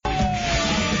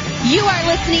You are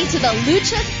listening to the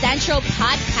Lucha Central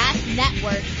Podcast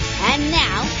Network. And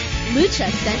now, Lucha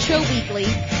Central Weekly.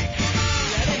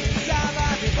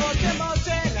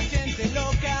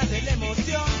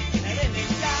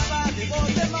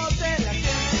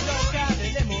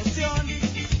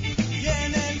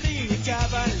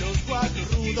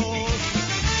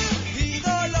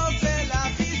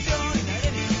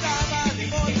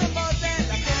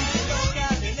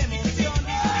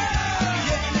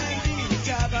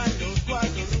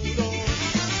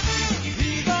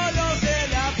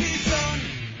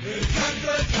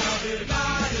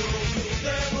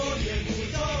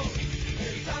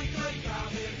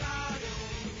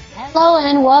 Hello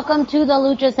and welcome to the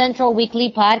Lucha Central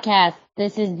Weekly Podcast.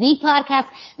 This is the podcast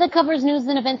that covers news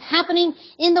and events happening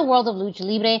in the world of Lucha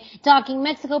Libre, talking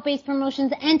Mexico-based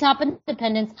promotions and top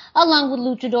independents, along with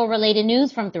luchador-related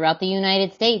news from throughout the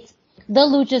United States. The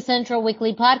Lucha Central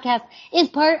Weekly Podcast is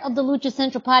part of the Lucha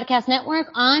Central Podcast Network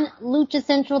on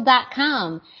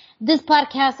luchacentral.com. This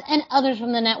podcast and others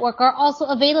from the network are also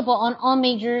available on all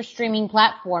major streaming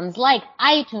platforms like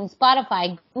iTunes,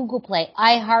 Spotify, Google Play,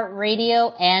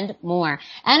 iHeartRadio, and more.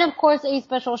 And of course, a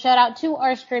special shout out to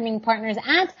our streaming partners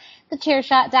at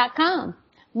thechairshot.com.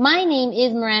 My name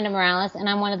is Miranda Morales, and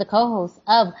I'm one of the co-hosts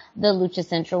of the Lucha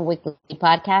Central Weekly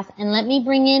Podcast. And let me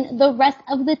bring in the rest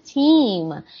of the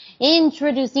team.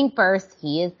 Introducing first,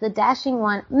 he is the dashing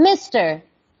one, Mr.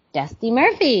 Dusty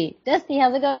Murphy. Dusty,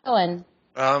 how's it going?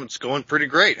 It's going pretty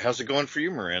great. How's it going for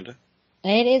you, Miranda?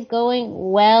 It is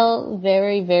going well,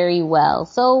 very, very well.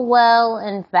 So well,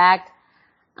 in fact,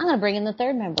 I'm going to bring in the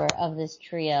third member of this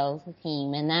trio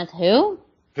team, and that's who?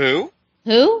 Who?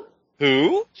 Who?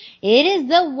 Who? It is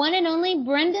the one and only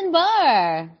Brendan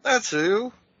Barr. That's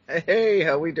who. Hey,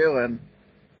 how we doing?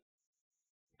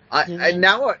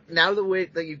 Now the way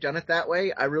that you've done it that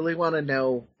way, I really want to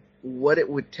know what it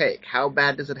would take. How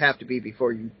bad does it have to be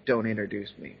before you don't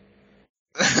introduce me?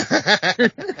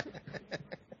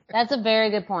 That's a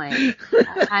very good point.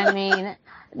 I mean,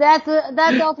 that's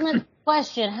the ultimate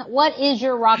question. What is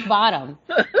your rock bottom?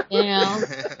 You know,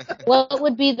 what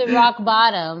would be the rock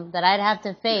bottom that I'd have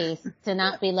to face to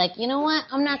not be like, you know what?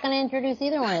 I'm not going to introduce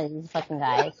either one of these fucking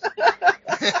guys.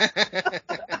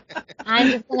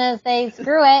 I'm just going to say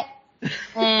screw it,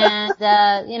 and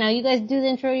you guys do the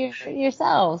intro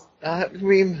yourselves. I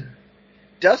mean,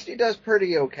 Dusty does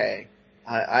pretty okay.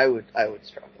 I would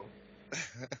struggle.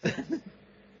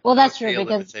 Well, that's true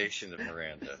because imitation of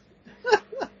Miranda.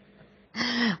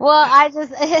 Well, I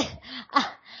just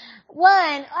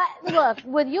look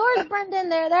with yours, Brendan.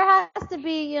 There has to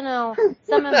be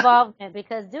some involvement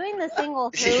because doing the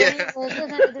single through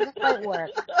it doesn't quite work.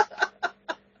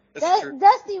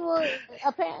 Dusty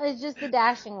apparently is just the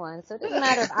dashing one, so it doesn't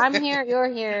matter if I'm here, you're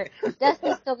here.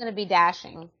 Dusty's still going to be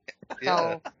dashing.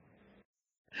 So. Yeah.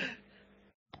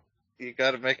 You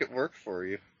got to make it work for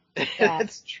you. Yeah.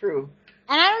 That's true.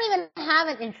 And I don't even have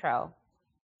an intro.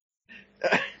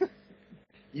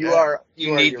 You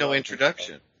need no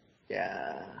introduction.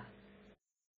 Yeah.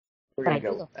 We're going to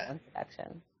go with that.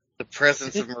 Introduction. The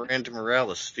presence of Miranda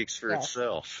Morales speaks for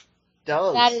itself.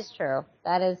 Does. That is true.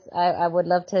 That is, I would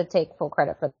love to take full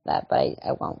credit for that, but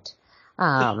I won't.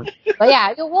 But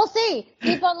yeah, we'll see.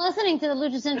 Keep on listening to the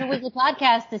Lucha Central Weekly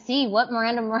Podcast to see what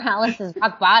Miranda Morales'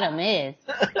 rock bottom is.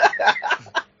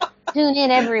 Tune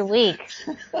in every week.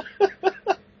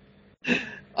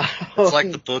 It's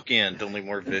like the bookend, only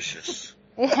more vicious.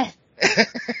 Yes.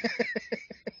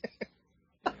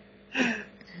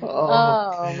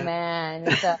 Oh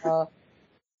man. So,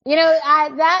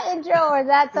 that intro or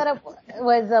that setup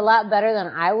was a lot better than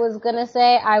I was gonna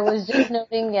say. I was just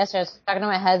noting yesterday, I was talking to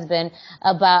my husband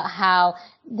about how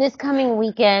this coming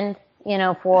weekend,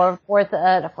 for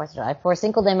for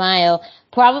Cinco de Mayo,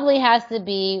 probably has to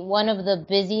be one of the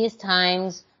busiest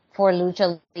times for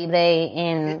Lucha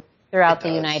Libre throughout the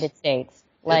United States.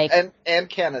 And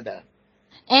Canada.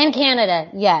 And Canada,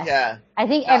 yes. Yeah. I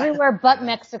think everywhere but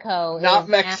Mexico. Not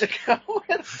Mexico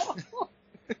at all.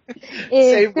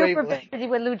 Is super busy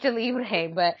with Lucha Libre,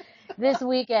 but this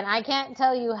weekend, I can't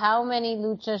tell you how many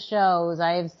Lucha shows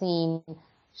I have seen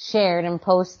shared and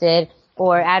posted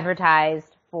or advertised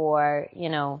for,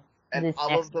 and this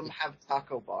all of them have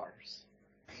taco bars.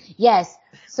 Yes,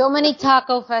 so many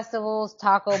taco festivals,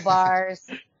 taco bars.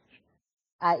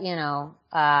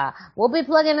 We'll be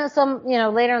plugging in some,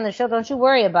 later in the show. Don't you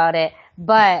worry about it.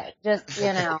 But just,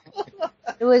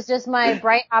 it was just my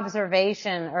bright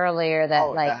observation earlier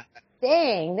that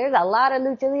dang, there's a lot of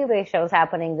Lucha Libre shows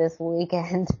happening this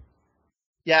weekend.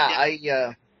 Yeah,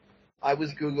 I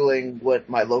was Googling what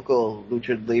my local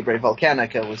Lucha Libre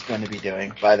Volcanica was going to be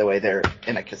doing. By the way, they're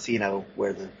in a casino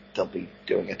where the they'll be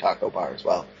doing a taco bar as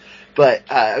well.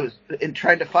 But I was in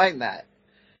trying to find that.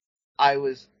 I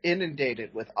was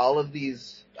inundated with all of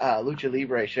these Lucha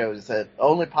Libre shows that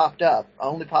only pop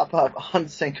up on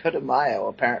Cinco de Mayo,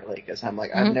 apparently, because I'm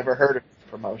like, I've never heard of this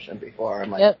promotion before.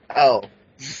 I'm like, oh.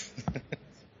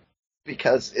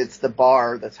 Because it's the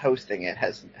bar that's hosting it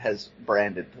has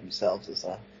branded themselves as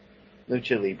a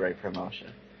Lucha Libre promotion.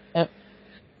 Yep.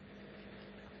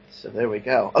 So there we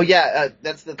go. Oh yeah,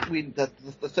 that's the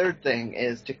third thing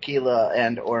is tequila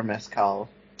and or mezcal.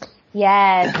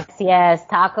 Yes,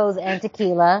 tacos and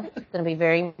tequila. It's going to be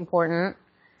very important.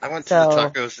 I went to the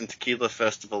Tacos and Tequila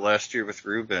Festival last year with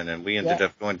Ruben, and we ended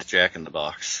up going to Jack in the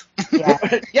Box. Yeah.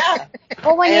 Yeah.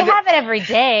 Well, when you have it every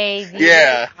day.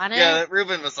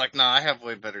 Ruben was like, "Nah, I have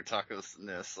way better tacos than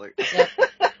this." Like,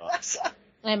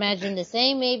 I imagine the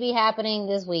same may be happening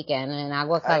this weekend in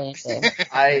Agua Caliente.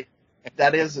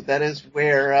 That is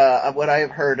where what I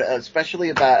have heard, especially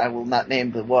about, I will not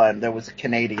name the one. There was a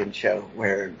Canadian show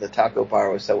where the taco bar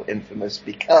was so infamous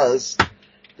because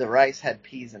the rice had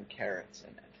peas and carrots in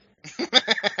it.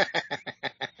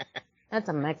 That's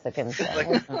a Mexican show.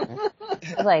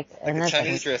 Like a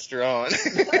Chinese restaurant.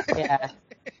 Yeah.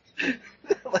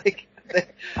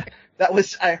 That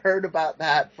was, I heard about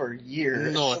that for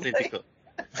years. No, auténtico.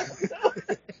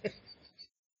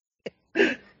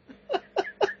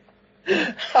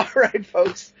 All right,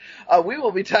 folks. We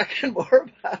will be talking more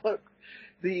about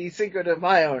the Cinco de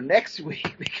Mayo next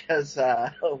week because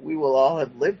we will all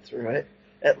have lived through it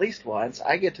at least once.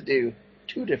 I get to do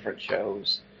 2 different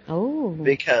shows. Oh.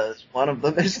 Because one of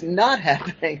them is not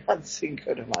happening on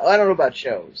Cinco de Mayo. I don't know about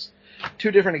shows.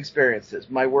 2 different experiences.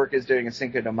 My work is doing a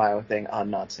Cinco de Mayo thing on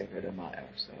not Cinco de Mayo.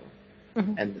 So,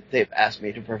 and they've asked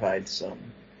me to provide some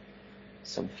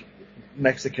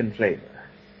Mexican flavor.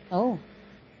 Oh.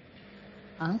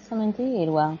 Awesome indeed.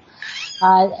 Well,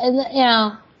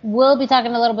 we'll be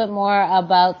talking a little bit more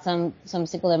about some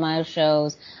Cinco de Mayo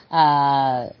shows,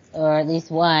 or at least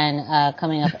one,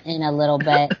 coming up in a little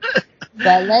bit.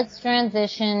 But let's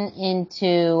transition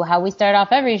into how we start off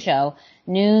every show,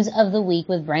 news of the week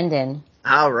with Brendan.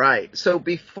 All right. So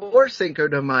before Cinco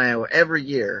de Mayo, every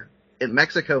year,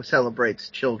 Mexico celebrates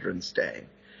Children's Day.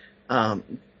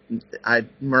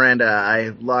 Miranda, I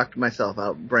locked myself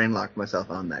out, brain locked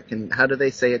myself on that. How do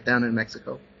they say it down in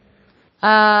Mexico?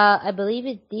 I believe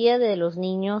it's Día de los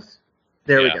Niños.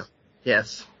 There we go.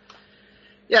 Yes.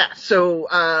 Yeah, so,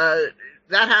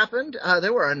 that happened.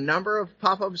 There were a number of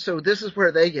pop-ups, so this is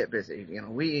where they get busy. You know,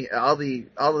 all the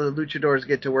luchadors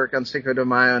get to work on Cinco de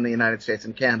Mayo in the United States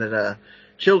and Canada.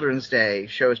 Children's Day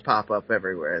shows pop up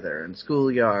everywhere. They're in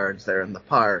schoolyards, they're in the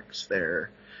parks, they're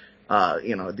all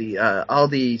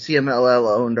the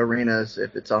CMLL-owned arenas,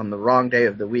 if it's on the wrong day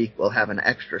of the week, will have an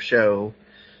extra show,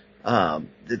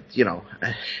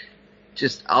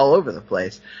 just all over the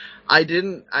place. I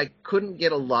couldn't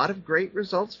get a lot of great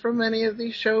results from any of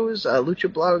these shows.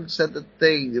 Lucha Blog said that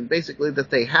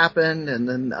they happened, and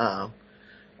then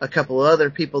a couple other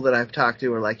people that I've talked to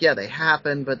were like, yeah, they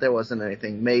happened, but there wasn't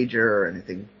anything major or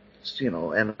anything,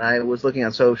 and I was looking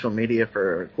on social media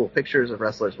for cool pictures of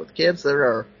wrestlers with kids. There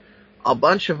are a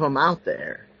bunch of them out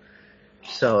there.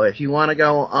 So if you want to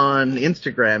go on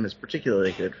Instagram, is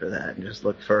particularly good for that, and just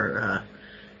look for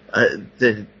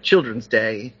the Children's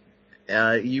Day.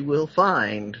 You will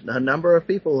find a number of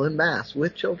people in mass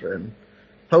with children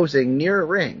posing near a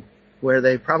ring where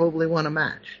they probably want a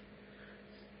match.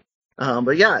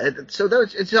 But yeah,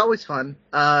 it's always fun.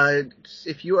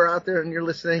 If you are out there and you're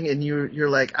listening and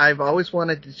you're like, I've always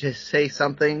wanted to just say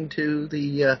something to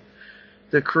the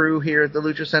crew here at the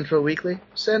Lucha Central Weekly,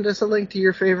 send us a link to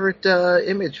your favorite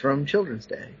image from Children's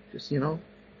Day. Just,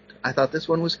 I thought this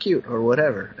one was cute or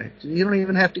whatever. You don't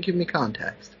even have to give me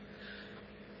context.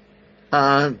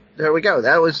 There we go.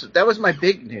 That was my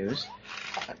big news.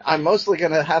 I'm mostly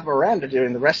going to have Miranda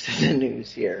doing the rest of the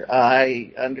news here.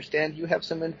 I understand you have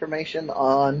some information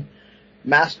on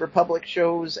Masked Republic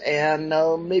shows and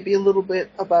maybe a little bit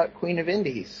about Queen of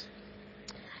Indies.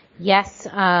 Yes,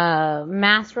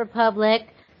 Masked Republic,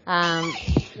 are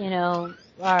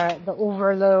the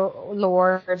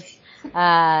overlords,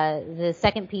 the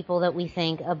second people that we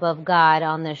think above God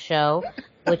on this show,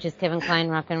 which is Kevin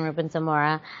Kleinrock and Ruben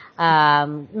Zamora.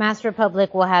 Masked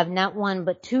Republic will have not one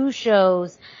but 2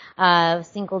 shows,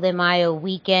 Cinco de Mayo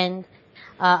weekend.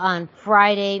 On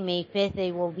Friday, May 5th,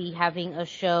 they will be having a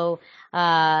show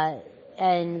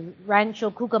in Rancho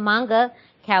Cucamonga,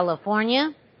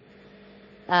 California.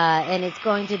 And it's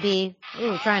going to be,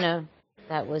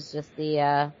 that was just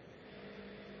the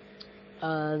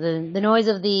noise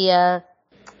of the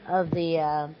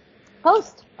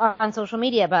post on social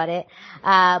media about it.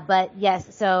 But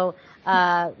yes, so,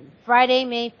 Friday,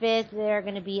 May 5th, they're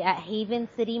going to be at Haven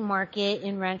City Market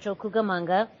in Rancho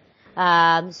Cucamonga.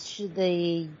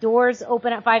 The doors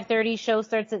open at 5:30. Show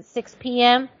starts at 6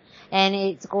 p.m. And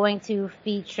it's going to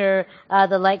feature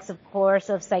the likes, of course,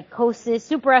 of Psychosis,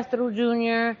 Super Astro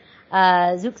Jr.,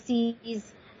 Zuxis,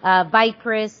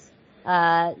 Vipress,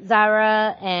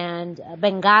 Zara, and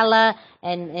Bengala,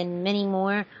 and many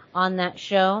more on that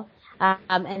show.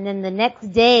 And then the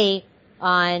next day,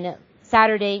 on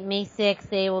Saturday, May 6th,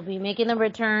 they will be making the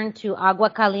return to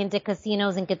Agua Caliente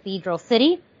Casinos in Cathedral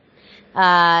City.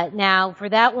 Now, for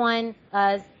that one,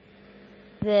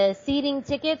 the seating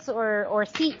tickets or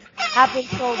seats have been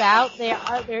sold out.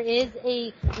 There is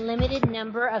a limited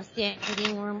number of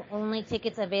standing room only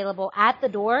tickets available at the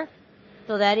door.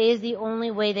 So that is the only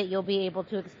way that you'll be able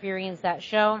to experience that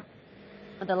show.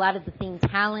 With a lot of the themed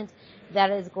talent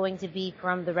that is going to be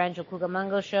from the Rancho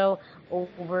Cucamonga show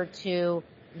over to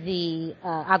the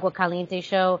Agua Caliente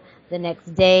show the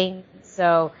next day.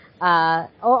 So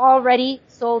already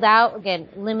sold out. Again,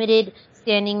 limited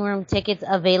standing room tickets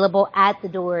available at the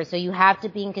door. So you have to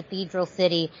be in Cathedral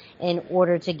City in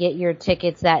order to get your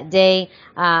tickets that day.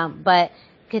 But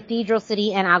Cathedral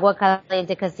City and Agua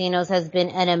Caliente Casinos has been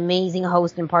an amazing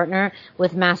host and partner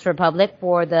with Mass Republic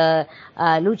for the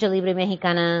Lucha Libre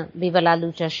Mexicana Viva la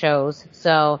Lucha shows.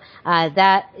 So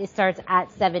that starts at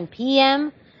 7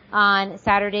 p.m. on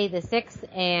Saturday the 6th.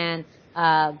 And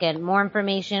again, more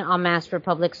information on Mass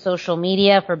Republic's social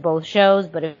media for both shows.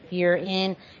 But if you're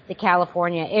in the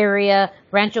California area,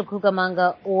 Rancho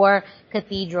Cucamonga or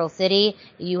Cathedral City,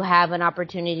 you have an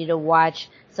opportunity to watch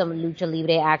some Lucha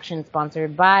Libre action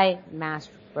sponsored by Mass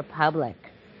Republic.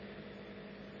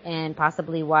 And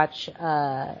possibly watch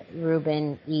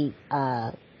Ruben eat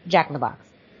Jack in the Box.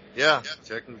 Yeah,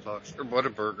 Jack in the Box. Or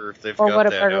Whataburger if they've got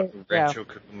that out in Rancho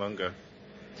Cucamonga.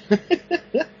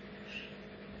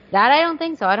 That I don't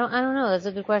think so. I don't know. That's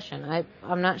a good question.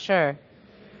 I'm not sure.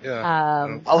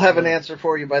 Yeah. I'll have an answer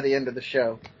for you by the end of the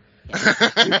show.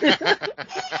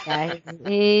 Yeah,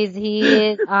 he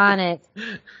is on it.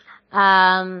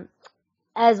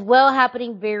 As well,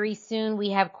 happening very soon, we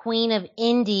have Queen of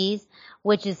Indies,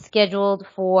 which is scheduled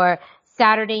for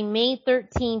Saturday, May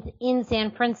 13th in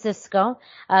San Francisco,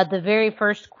 the very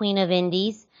first Queen of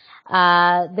Indies.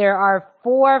 There are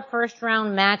 4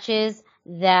 first-round matches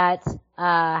that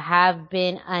have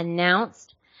been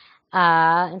announced.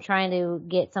 I'm trying to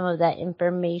get some of that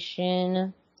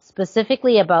information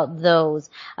specifically about those.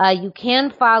 You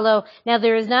can follow. Now,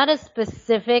 there is not a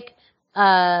specific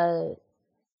social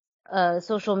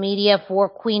media for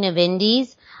Queen of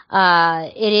Indies.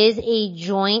 It is a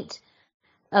joint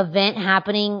event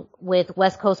happening with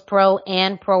West Coast Pro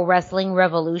and Pro Wrestling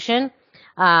Revolution.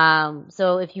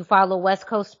 So if you follow West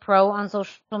Coast Pro on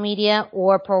social media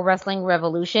or Pro Wrestling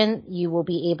Revolution, you will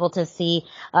be able to see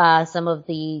some of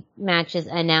the matches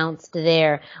announced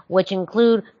there, which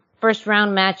include first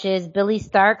round matches: Billy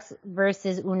Starks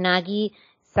versus Unagi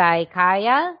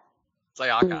Sayaka.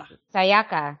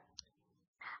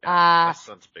 My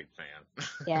son's a big fan.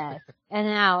 Yeah. And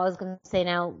now I was going to say,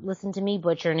 now listen to me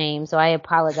butcher name, so I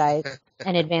apologize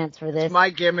in advance for this. It's my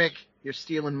gimmick. You're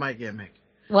stealing my gimmick.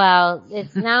 Well,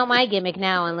 it's now my gimmick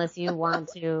now, unless you want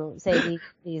to say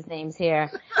these names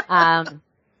here. Up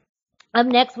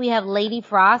next, we have Lady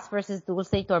Frost versus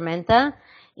Dulce Tormenta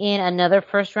in another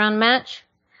first round match.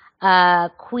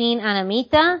 Queen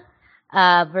Anamita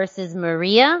versus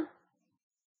Maria,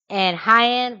 and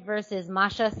Hyan versus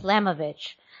Masha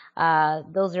Slamovich.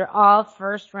 Those are all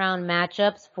first round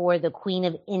matchups for the Queen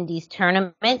of Indies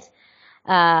tournament.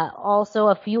 Also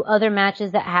a few other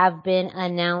matches that have been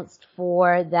announced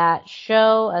for that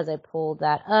show as I pulled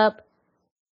that up.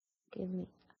 Give me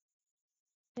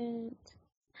a second.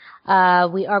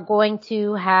 We are going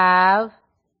to have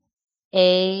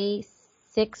a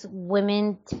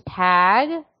 6-women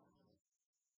tag.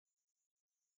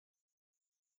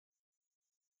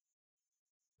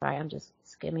 Sorry, I'm just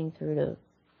skimming through to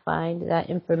find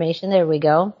that information. There we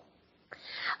go.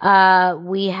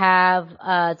 We have,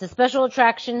 it's a special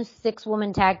attraction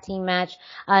 6-woman tag team match.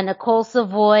 Nicole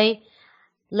Savoy,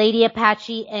 Lady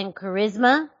Apache, and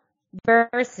Charisma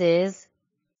versus,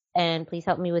 and please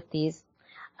help me with these,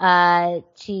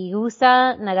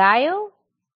 Chigusa Nagayo,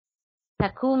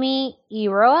 Takumi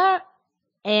Iroha,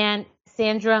 and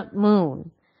Sandra Moon.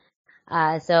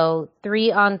 So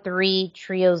 3-on-3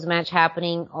 trios match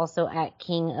happening also at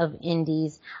King of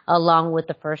Indies along with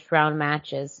the first round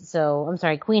matches. So, I'm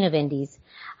sorry, Queen of Indies.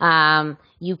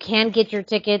 You can get your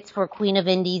tickets for Queen of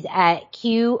Indies at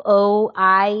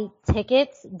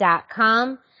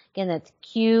QOItickets.com. Again, that's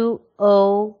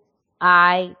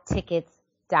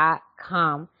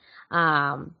QOItickets.com.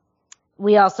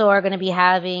 We also are going to be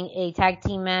having a tag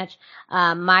team match,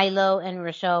 Milo and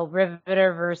Rochelle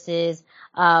Riveter versus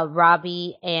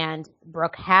Robbie and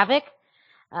Brooke Havoc.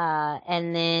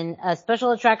 And then a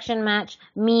special attraction match,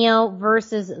 Mio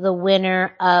versus the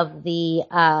winner of the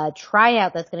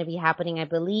tryout that's going to be happening, I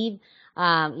believe,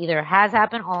 either has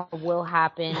happened or will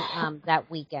happen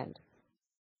that weekend.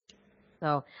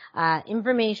 So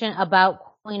information about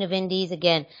Queen of Indies,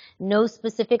 again, no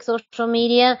specific social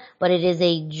media, but it is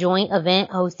a joint event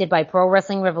hosted by Pro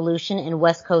Wrestling Revolution and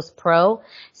West Coast Pro.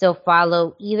 So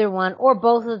follow either one or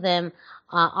both of them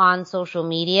on social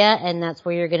media, and that's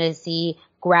where you're going to see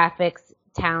graphics,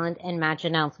 talent, and match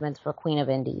announcements for Queen of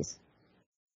Indies.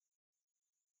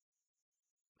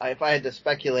 If I had to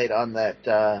speculate on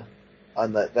that,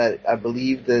 I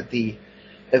believe that the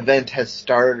event has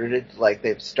started, like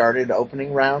they've started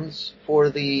opening rounds for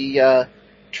the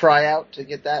tryout to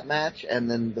get that match, and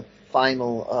then the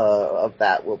final of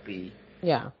that will be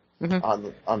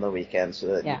on the weekend, so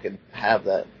that you can have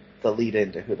the lead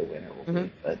into who the winner will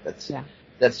be. But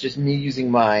that's just me using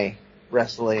my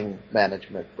wrestling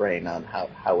management brain on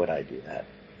how would I do that.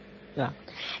 Yeah,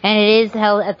 and it is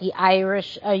held at the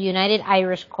United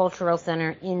Irish Cultural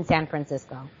Center in San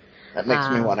Francisco. That makes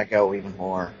me want to go even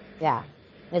more. Yeah,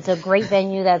 it's a great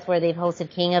venue. That's where they've hosted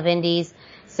King of Indies,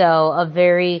 so a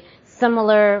very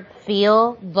similar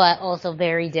feel, but also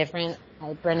very different.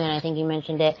 Brendan, I think you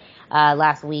mentioned it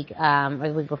last week or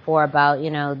the week before about,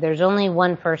 there's only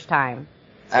one first time.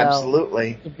 So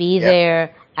absolutely. To be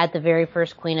there at the very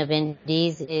first Queen of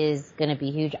Indies is going to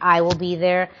be huge. I will be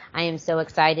there. I am so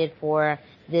excited for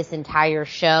this entire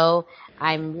show.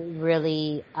 I'm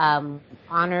really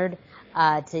honored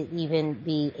to even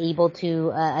be able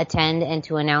to attend and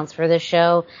to announce for the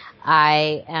show.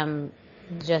 I am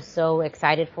just so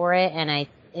excited for it, and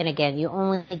again, you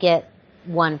only get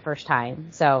one first time,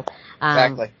 so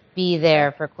exactly. Be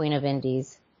there for Queen of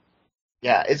Indies.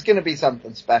 Yeah, it's going to be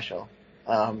something special.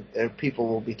 People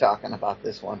will be talking about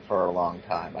this one for a long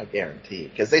time, I guarantee,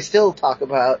 because they still talk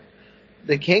about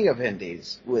the King of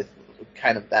Indies with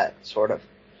kind of that sort of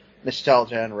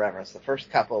nostalgia and reverence. The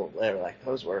first couple, they were like,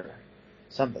 those were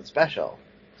something special.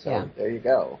 So there you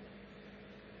go.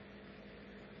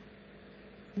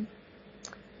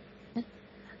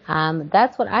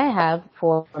 That's what I have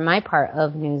for my part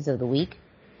of News of the Week.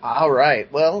 All right.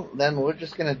 Well, then we're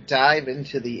just going to dive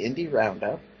into the indie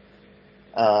roundup.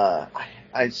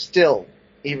 I still,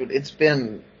 it's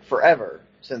been forever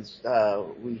since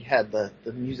we had the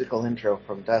musical intro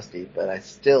from Dusty, but I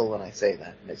still, when I say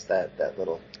that, miss that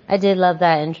little... I did love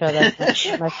that intro.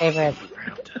 That's my favorite.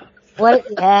 What?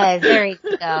 Yeah, there you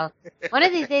go. One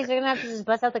of these days we're going to have to just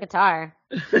bust out the guitar.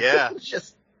 Yeah.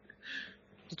 Just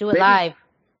do it live.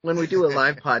 When we do a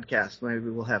live podcast, maybe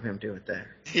we'll have him do it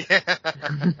there. Yeah.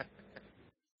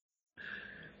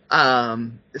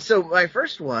 So my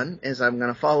first one is, I'm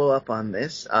going to follow up on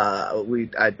this.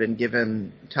 I've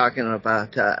been talking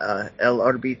about, El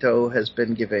Orbito has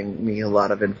been giving me a lot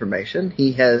of information.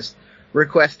 He has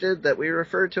requested that we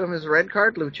refer to him as Red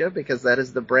Card Lucha, because that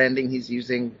is the branding he's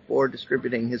using for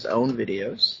distributing his own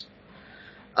videos.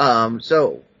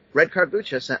 So Red Card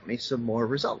Lucha sent me some more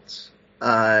results,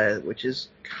 which is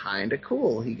kind of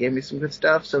cool. He gave me some good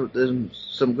stuff, some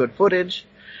good footage.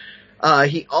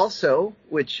 He also,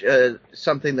 which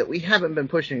something that we haven't been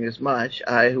pushing as much,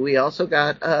 we also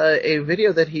got a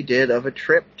video that he did of a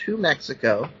trip to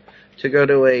Mexico to go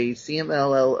to a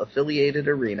CMLL affiliated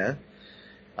arena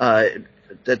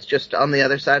that's just on the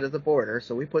other side of the border.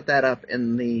 So we put that up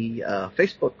in the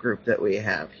Facebook group that we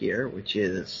have here, which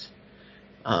is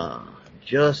and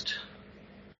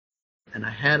I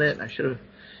had it, I should have,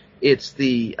 it's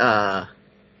the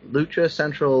Lucha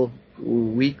Central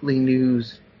Weekly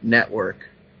News Network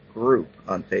group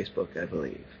on Facebook, I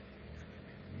believe.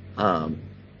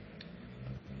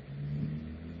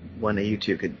 One of you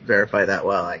two could verify that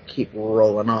while I keep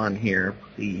rolling on here,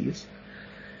 please.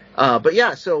 But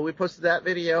yeah, so we posted that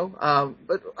video.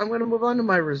 But I'm going to move on to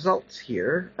my results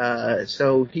here.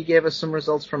 So he gave us some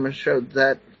results from a show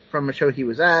he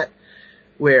was at,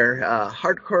 where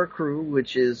Hardcore Crew,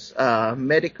 which is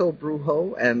Medico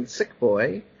Brujo and Sick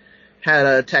Boy, had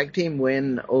a tag team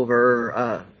win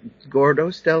over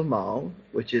Gordos del Mal,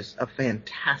 which is a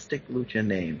fantastic lucha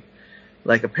name.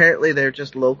 Like, apparently they're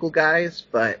just local guys,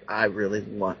 but I really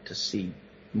want to see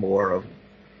more of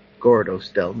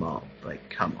Gordos del Mal. Like,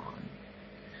 come on.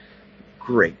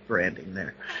 Great branding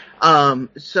there.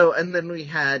 And then we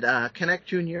had Connect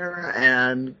Jr.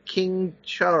 and King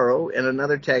Charo in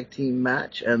another tag team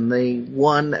match, and they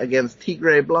won against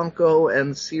Tigre Blanco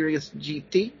and Sirius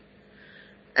GT.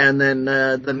 And then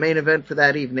the main event for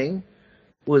that evening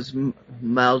was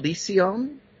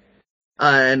Maldición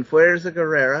and Fuerza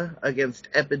Guerrera against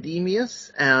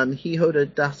Epidemius and Hijo de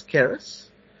das Caras.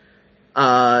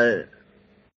 Maldición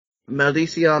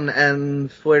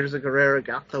and Fuerza Guerrera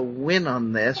got the win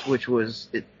on this, which was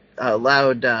it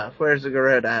allowed Fuerza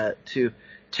Guerrera to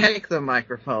take the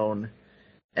microphone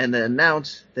and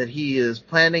announce that he is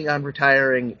planning on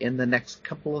retiring in the next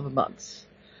couple of months.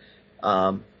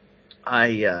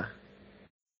 I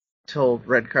told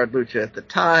Red Card Lucha at the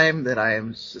time that I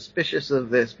am suspicious of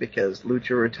this because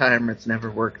Lucha retirements never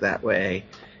work that way.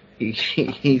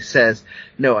 He says,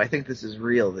 no, I think this is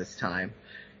real this time,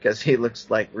 because he looks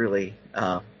like really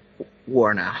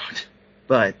worn out.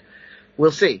 But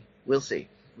we'll see.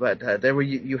 But there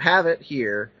you have it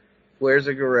here.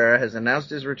 Fuerza Guerrera has announced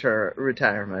his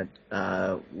retirement.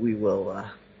 We will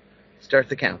start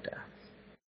the countdown.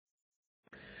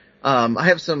 I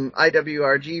have some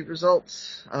IWRG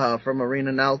results from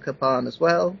Arena Nal Capan as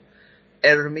well.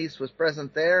 Eramis was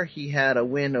present there. He had a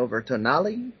win over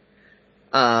Tonali.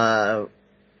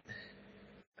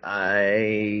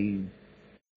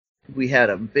 We had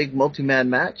a big multi-man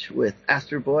match with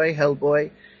Astro Boy, Hellboy,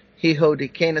 Hijo de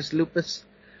Canis Lupus,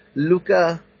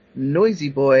 Luca, Noisy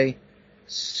Boy,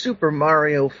 Super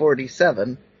Mario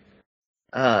 47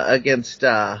 against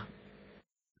Cancerobo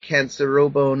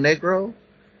Negro,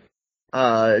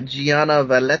 Gianna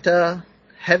Valletta,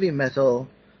 Heavy Metal,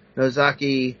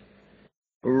 Nozaki,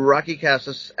 Rocky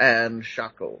Casas, and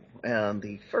Shaco. And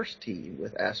the first team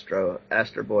with Astro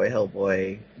Boy,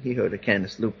 Hellboy, Hijo de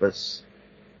Canis Lupus,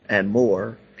 and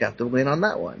more got the win on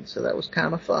that one. So that was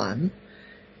kind of fun.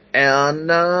 And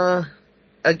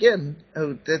again,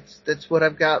 that's what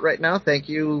I've got right now. Thank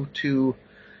you to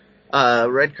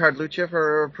Red Card Lucha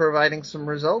for providing some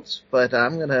results, but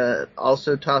I'm going to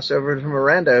also toss over to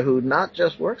Miranda, who not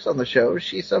just works on the show,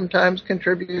 she sometimes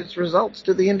contributes results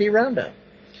to the Indie Roundup.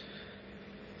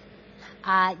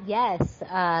 Yes,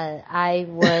 I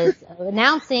was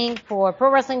announcing for Pro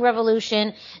Wrestling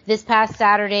Revolution this past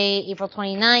Saturday, April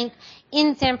 29th,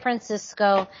 in San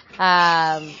Francisco,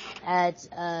 at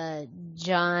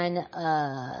John,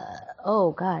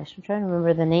 oh gosh, I'm trying to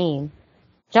remember the name.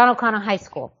 John O'Connell High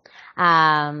School.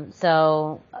 The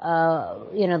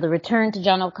return to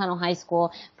John O'Connell High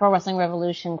School, Pro Wrestling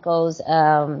Revolution goes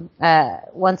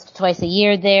once to twice a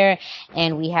year there,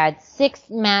 and we had 6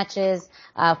 matches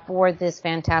for this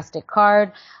fantastic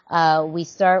card. We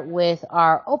start with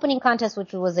our opening contest,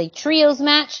 which was a trios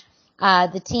match.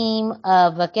 The team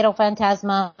of Vaquero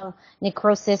Fantasma,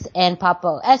 Necrosis, and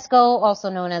Papo Esco, also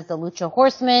known as the Lucha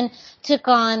Horsemen, took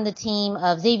on the team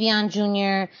of Xavion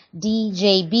Jr.,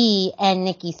 DJB, and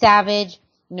Nikki Savage,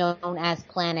 known as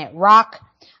Planet Rock.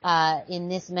 In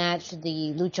this match,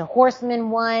 the Lucha Horsemen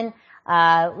won.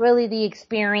 Really the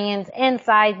experience and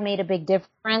size made a big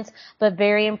difference, but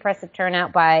very impressive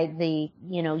turnout by the,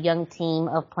 young team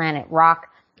of Planet Rock,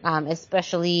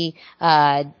 especially,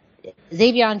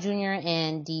 Xavion Jr.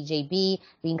 and DJB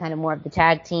being kind of more of the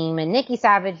tag team, and Nikki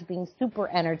Savage being super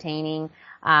entertaining.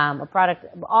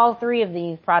 All 3 of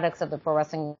these products of the Pro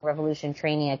Wrestling Revolution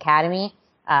Training Academy.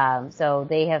 So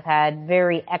they have had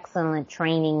very excellent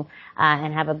training,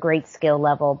 and have a great skill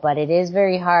level, but it is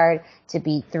very hard to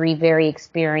beat 3 very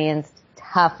experienced,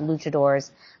 tough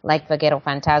luchadors like Vaquero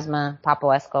Fantasma,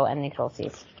 Papo Esco, and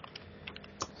Necrosis.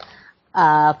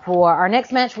 For our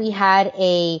next match, we had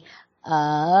a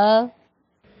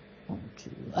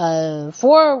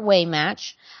 4-way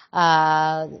match, it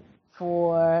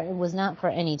was not for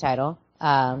any title,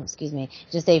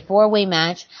 just a 4-way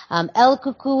match. El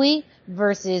Cucuy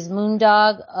versus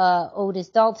Moondog, Otis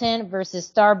Dalton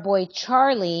versus Starboy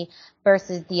Charlie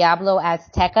versus Diablo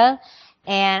Azteca.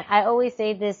 And I always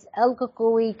say this, El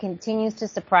Cucuy continues to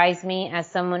surprise me as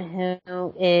someone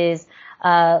who is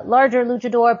a larger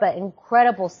luchador, but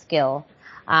incredible skill.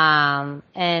 And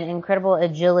incredible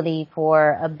agility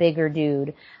for a bigger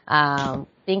dude.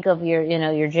 Think of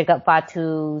your Jacob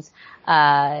Fatus,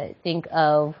 think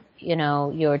of,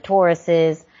 your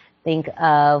Tauruses, think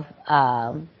of,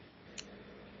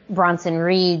 Bronson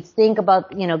Reeds, think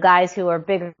about, guys who are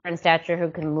bigger in stature who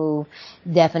can move.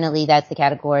 Definitely that's the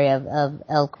category of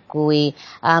El Cucuy.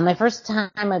 My first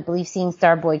time, I believe, seeing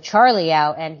Starboy Charlie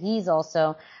out, and he's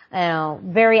also,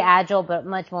 very agile, but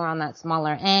much more on that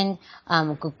smaller end.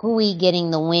 Cucuy getting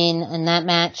the win in that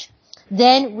match.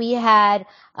 Then we had,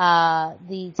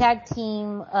 the tag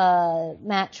team,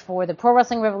 match for the Pro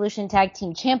Wrestling Revolution Tag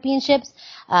Team Championships.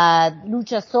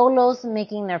 Lucha Solos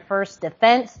making their first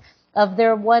defense of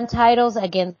their 1 titles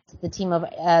against the team of,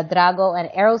 Drago and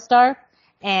Aerostar.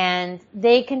 And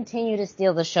they continue to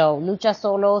steal the show. Lucha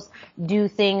Solos do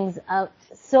things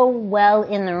so well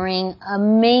in the ring.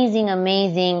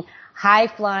 Amazing,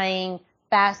 high-flying,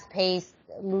 fast-paced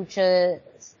lucha,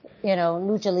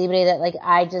 lucha libre that, like,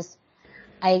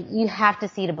 you have to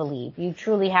see to believe. You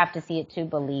truly have to see it to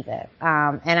believe it.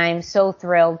 And I'm so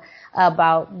thrilled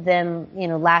about them,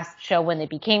 last show when they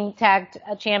became tag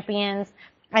champions.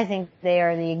 I think they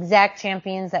are the exact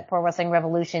champions that Pro Wrestling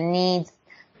Revolution needs.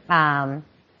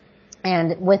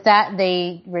 And with that,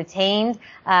 they retained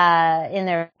in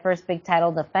their first big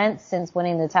title defense since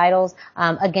winning the titles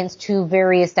against two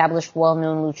very established,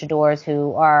 well-known luchadors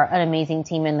who are an amazing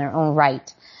team in their own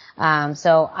right.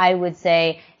 So I would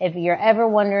say if you're ever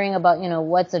wondering about,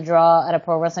 what's a draw at a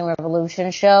Pro Wrestling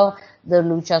Revolution show, the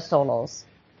Lucha Solos.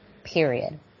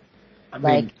 Period. I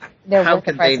mean, they're how worth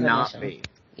the could price they of not admission. be?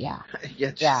 Yeah.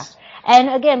 Yeah. And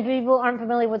again, people aren't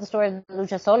familiar with the story of the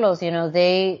Lucha Solos.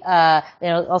 They,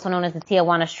 also known as the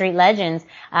Tijuana Street Legends,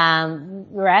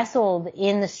 wrestled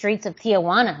in the streets of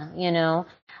Tijuana,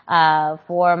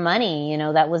 for money.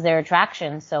 That was their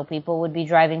attraction. So people would be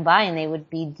driving by and they would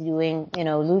be doing,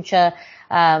 lucha,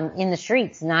 in the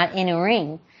streets, not in a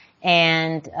ring.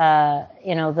 And,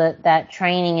 that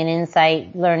training and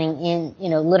insight learning in,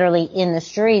 literally in the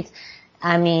streets.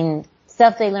 I mean,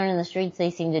 stuff they learn in the streets, they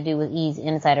seem to do with ease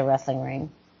inside a wrestling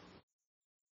ring.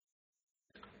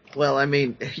 Well, I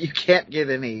mean, you can't get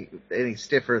any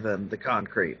stiffer than the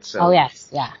concrete. So. Oh yes,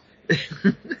 yeah.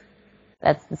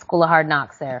 That's the School of Hard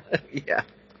Knocks there. Yeah.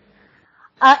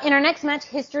 In our next match,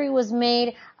 history was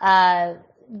made.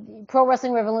 Pro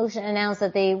Wrestling Revolution announced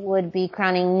that they would be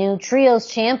crowning new trios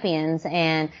champions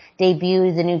and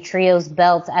debuted the new trios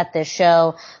belts at the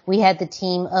show. We had the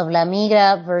team of La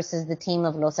Migra versus the team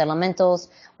of Los Elementos,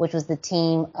 which was the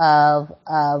team of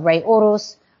Rey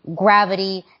Horus,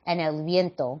 Gravity, and El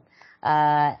Viento.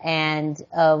 And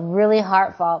a really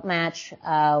heartfelt match.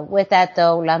 With that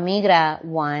though, La Migra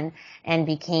won and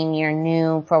became your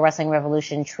new Pro Wrestling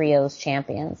Revolution trios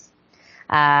champions.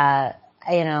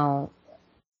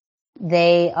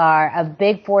 They are a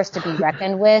big force to be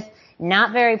reckoned with.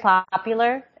 Not very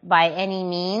popular by any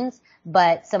means,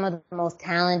 but some of the most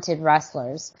talented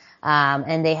wrestlers.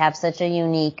 And they have such a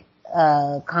unique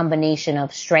combination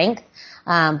of strength,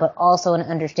 but also an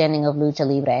understanding of lucha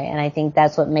libre. And I think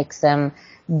that's what makes them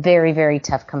very, very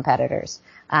tough competitors.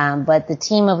 But the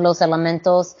team of Los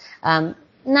Elementos,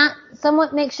 not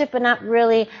somewhat makeshift, but not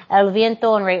really. El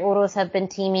Viento and Rey Horus have been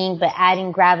teaming, but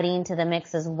adding Gravity into the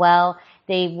mix as well.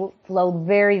 They flowed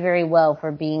very, very well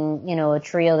for being, a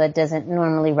trio that doesn't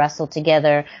normally wrestle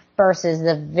together versus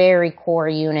the very core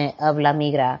unit of La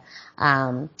Migra.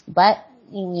 But,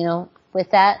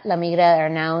 with that, La Migra are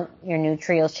now your new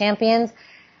trios champions.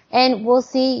 And we'll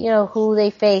see, who they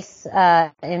face,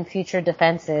 in future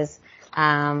defenses.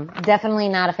 Definitely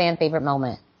not a fan favorite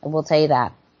moment. I will tell you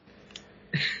that.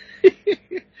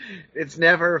 It's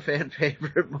never a fan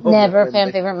favorite moment. Never a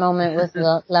fan favorite moment with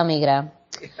La Migra.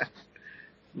 Yeah.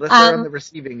 Unless they're on the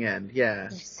receiving end, yeah.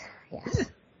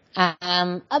 Yes.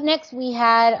 Up next, we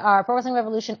had our Pro Wrestling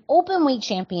Revolution Openweight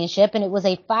Championship, and it was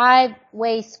a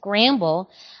 5-way scramble.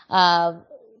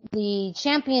 The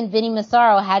champion, Vinny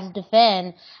Massaro, had to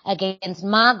defend against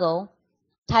Mago,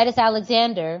 Titus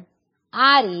Alexander,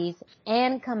 Aries,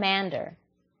 and Commander.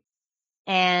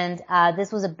 And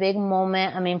this was a big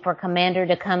moment, for Commander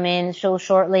to come in so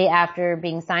shortly after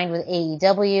being signed with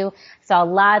AEW. Saw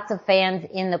lots of fans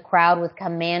in the crowd with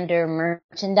Commander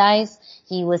merchandise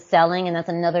he was selling, and that's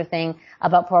another thing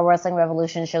about Pro Wrestling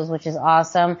Revolution shows, which is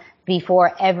awesome.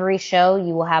 Before every show,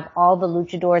 you will have all the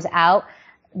luchadors out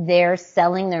there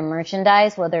selling their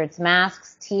merchandise, whether it's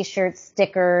masks, t-shirts,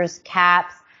 stickers,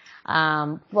 caps,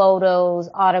 photos,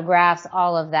 autographs,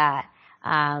 all of that.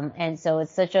 And so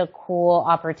it's such a cool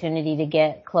opportunity to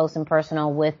get close and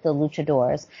personal with the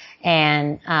luchadors.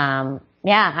 And,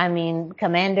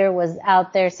 Commander was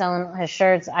out there selling his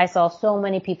shirts. I saw so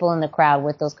many people in the crowd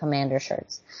with those Commander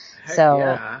shirts. Heck so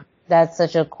yeah. That's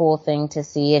such a cool thing to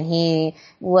see. And he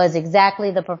was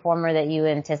exactly the performer that you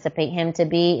anticipate him to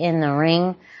be in the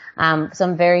ring.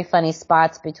 Some very funny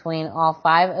spots between all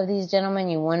 5 of these gentlemen.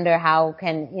 You wonder how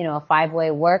can, a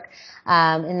 5-way work,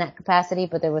 in that capacity,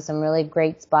 but there was some really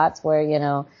great spots where,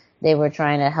 they were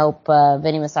trying to help,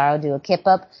 Vinny Massaro do a kip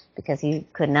up because he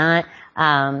could not,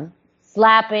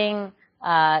 slapping,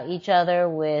 each other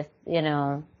with,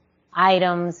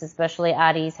 items, especially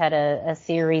Aries had a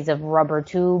series of rubber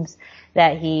tubes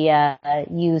that he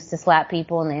used to slap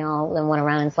people, and they all then went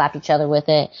around and slapped each other with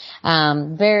it.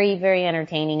 Very, very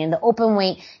entertaining. And the open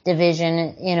weight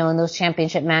division, in those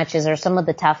championship matches are some of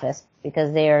the toughest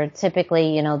because they are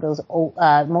typically, those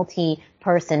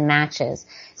multi-person matches.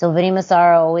 So Vinny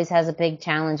Massaro always has a big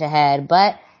challenge ahead,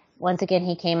 but Once again,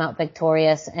 he came out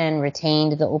victorious and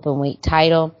retained the openweight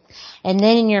title. And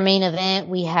then in your main event,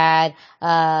 we had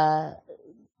our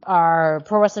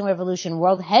Pro Wrestling Revolution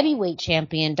World Heavyweight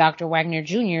Champion, Dr. Wagner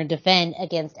Jr., defend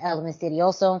against El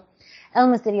Misterioso. El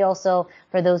Misterioso,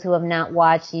 for those who have not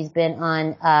watched, he's been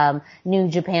on New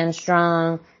Japan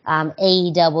Strong,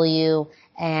 AEW,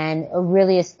 and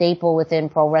really a staple within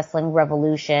Pro Wrestling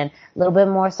Revolution. A little bit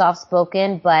more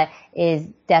soft-spoken, but is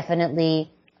definitely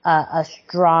a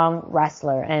strong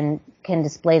wrestler and can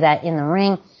display that in the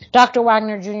ring. Dr.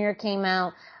 Wagner Jr. came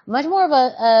out much more of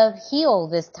a heel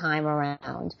this time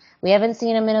around. We haven't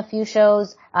seen him in a few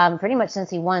shows, pretty much since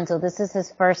he won, so this is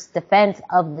his first defense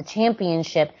of the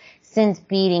championship since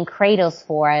beating Kratos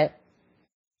for it.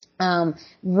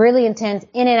 Really intense,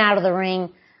 in and out of the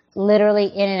ring, literally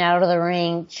in and out of the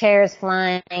ring, chairs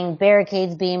flying,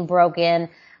 barricades being broken,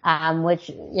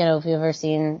 which, if you've ever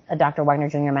seen a Dr. Wagner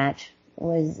Jr. match,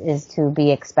 is to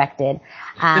be expected.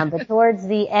 But towards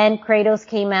the end, Kratos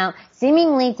came out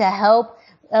seemingly to help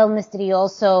El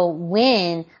Misterioso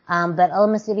win, but El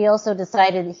Misterioso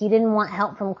decided he didn't want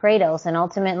help from Kratos, and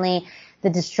ultimately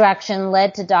the distraction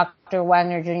led to Dr.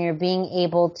 Wagner Jr. being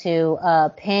able to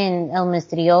pin El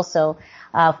Misterioso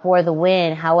for the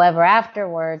win. However,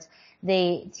 afterwards,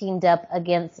 they teamed up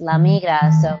against La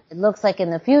Migra, so it looks like in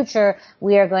the future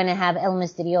we are going to have El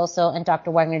Misterioso and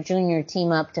Dr. Wagner Jr.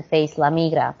 team up to face La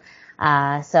Migra.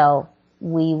 So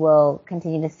we will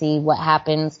continue to see what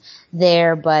happens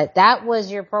there. But that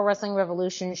was your Pro Wrestling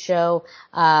Revolution show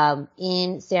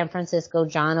in San Francisco,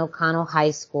 John O'Connell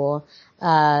High School.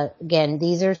 Again,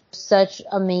 these are such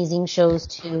amazing shows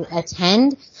to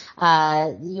attend.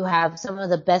 You have some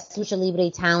of the best Lucha Libre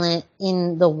talent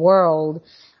in the world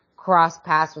cross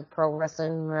paths with Pro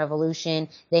Wrestling Revolution.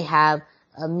 They have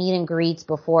meet and greets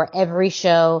before every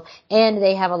show, and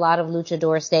they have a lot of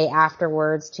luchadors stay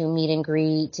afterwards to meet and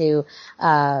greet, to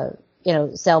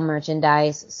sell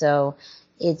merchandise. So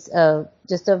it's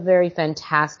just a very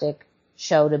fantastic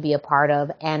show to be a part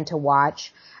of and to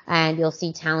watch. And you'll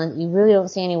see talent you really don't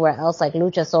see anywhere else, like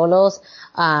Lucha Solos.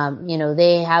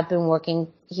 They have been working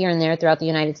here and there throughout the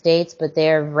United States, but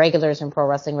they're regulars in Pro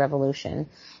Wrestling Revolution.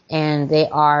 And they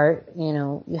are,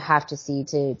 you have to see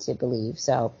to believe.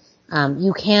 So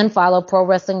you can follow Pro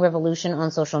Wrestling Revolution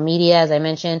on social media. As I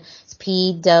mentioned, it's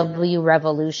PW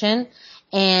Revolution.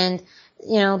 And,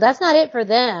 that's not it for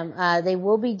them. They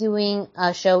will be doing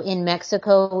a show in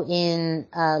Mexico in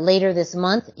later this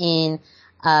month in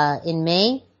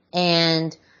May.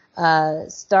 And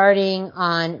starting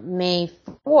on May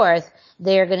 4th,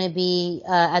 they're going to be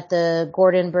at the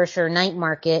Gordon Bursher Night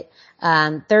Market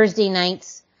Thursday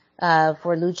nights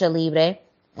for Lucha Libre.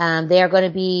 They are going to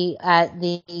be at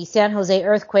the San Jose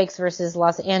Earthquakes versus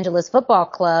Los Angeles Football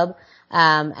Club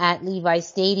at Levi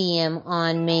Stadium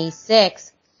on May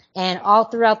 6th. And all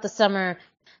throughout the summer,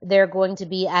 they're going to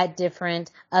be at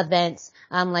different events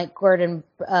like Gordon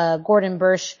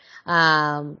Bursch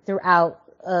throughout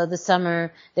the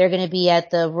summer. They're going to be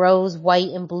at the Rose, White,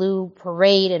 and Blue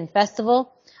Parade and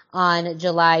Festival on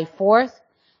July 4th.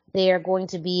 They are going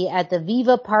to be at the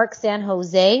Viva Park San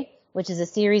Jose, which is a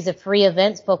series of free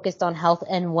events focused on health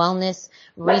and wellness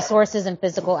resources and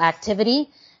physical activity.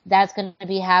 That's going to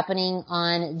be happening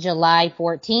on July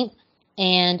 14th.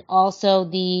 And also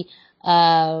the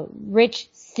Rich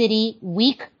City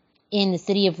Week in the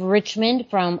city of Richmond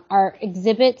from art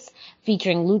exhibits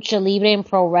featuring Lucha Libre and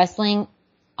Pro Wrestling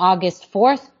August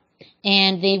 4th.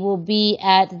 And they will be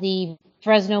at the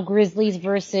Fresno Grizzlies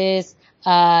versus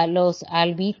Los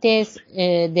Albites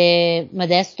de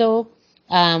Modesto,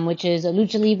 which is a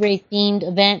Lucha Libre themed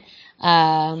event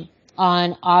on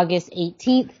August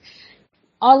 18th.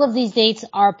 All of these dates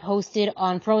are posted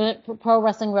on Pro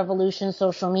Wrestling Revolution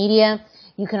social media.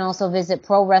 You can also visit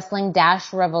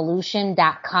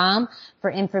prowrestling-revolution.com for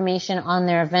information on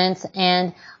their events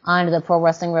and on the Pro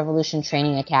Wrestling Revolution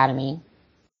Training Academy.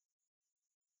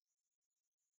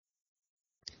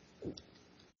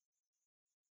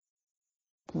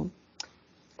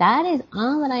 That is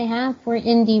all that I have for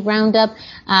Indie Roundup.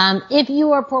 If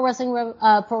you are a pro wrestling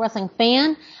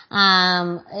fan,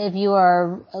 if you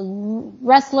are a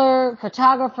wrestler,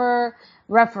 photographer,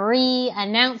 referee,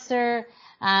 announcer,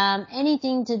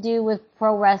 anything to do with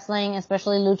pro wrestling,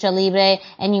 especially Lucha Libre,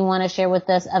 and you want to share with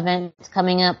us events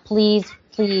coming up, please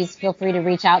feel free to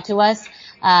reach out to us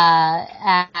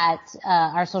at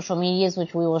our social medias,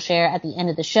 which we will share at the end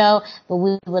of the show. But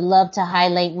we would love to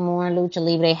highlight more Lucha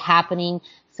Libre happening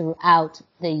throughout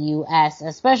the U.S.,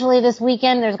 especially this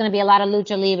weekend. There's going to be a lot of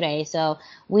Lucha Libre, so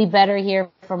we better hear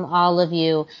from all of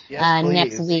you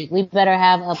next week. We better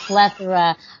have a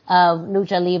plethora of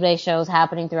Lucha Libre shows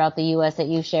happening throughout the U.S. that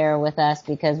you share with us,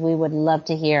 because we would love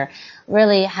to hear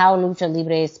really how Lucha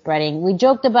Libre is spreading. We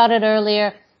joked about it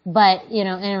earlier, but,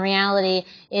 in reality,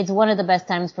 it's one of the best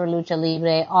times for Lucha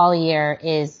Libre all year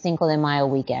is Cinco de Mayo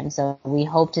weekend. So we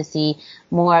hope to see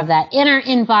more of that in our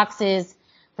inboxes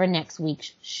for next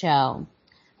week's show.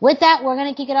 With that, we're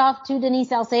going to kick it off to Denise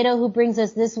Salcedo, who brings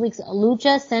us this week's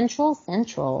Lucha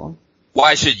Central.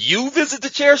 Why should you visit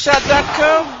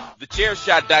thechairshot.com?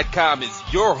 Thechairshot.com is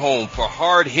your home for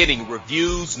hard-hitting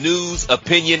reviews, news,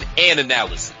 opinion, and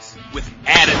analysis with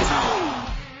attitude.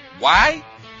 Why?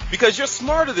 Because you're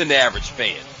smarter than the average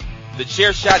fan.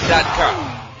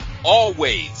 Thechairshot.com.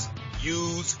 Always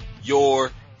use your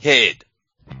head.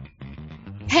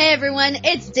 Hey everyone,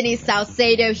 it's Denise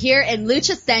Salcedo here in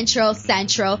Lucha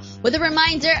Central with a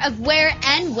reminder of where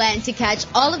and when to catch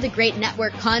all of the great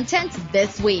network content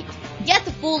this week. Get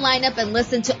the full lineup and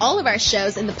listen to all of our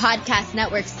shows in the podcast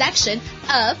network section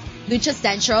of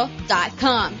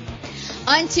luchacentral.com.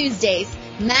 On Tuesdays,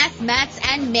 Mass, Mats,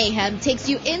 and Mayhem takes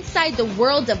you inside the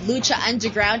world of Lucha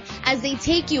Underground as they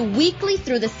take you weekly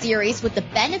through the series with the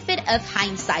benefit of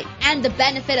hindsight and the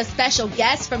benefit of special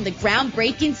guests from the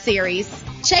groundbreaking series.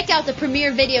 Check out the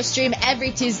premiere video stream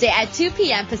every Tuesday at 2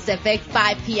 p.m. Pacific,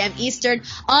 5 p.m. Eastern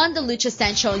on the Lucha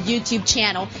Central YouTube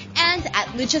channel and at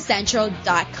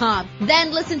luchacentral.com.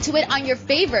 Then listen to it on your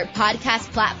favorite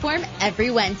podcast platform every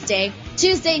Wednesday.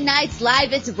 Tuesday nights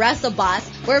live, it's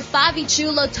WrestleBoss, where Fabi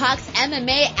Chulo talks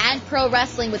MMA and pro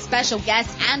wrestling with special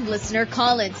guests and listener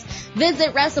call-ins.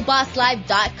 Visit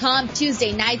WrestleBossLive.com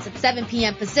Tuesday nights at 7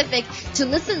 p.m. Pacific to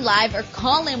listen live or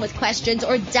call in with questions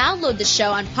or download the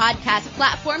show on podcast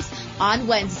platforms on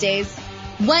Wednesdays.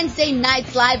 Wednesday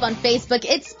nights live on Facebook,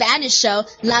 it's Spanish show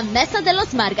La Mesa de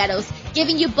los Márgaros,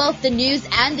 giving you both the news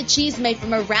and the chisme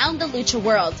from around the lucha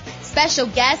world. Special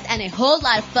guests and a whole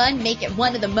lot of fun make it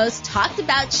one of the most talked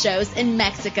about shows in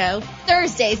Mexico.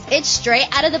 Thursdays, it's Straight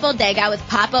Out of the Bodega with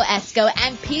Papo Esco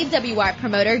and PWR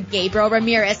promoter Gabriel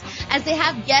Ramirez as they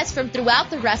have guests from throughout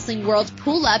the wrestling world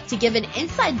pull up to give an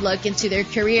inside look into their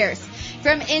careers.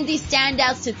 From indie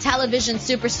standouts to television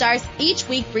superstars, each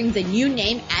week brings a new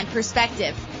name and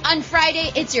perspective. On Friday,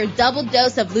 it's your double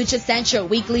dose of Lucha Central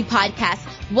Weekly podcast,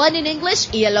 one in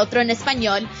English y el otro en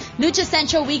español. Lucha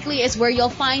Central Weekly is where you'll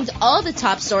find all the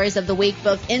top stories of the week,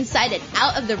 both inside and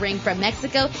out of the ring from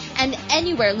Mexico and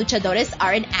anywhere luchadores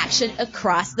are in action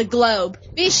across the globe.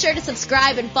 Be sure to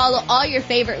subscribe and follow all your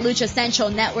favorite Lucha Central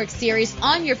Network series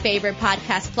on your favorite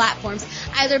podcast platforms,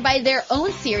 either by their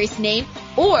own series name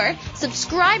or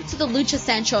subscribe to the Lucha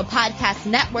Central Podcast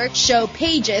Network show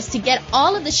pages to get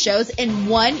all of the shows in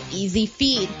one easy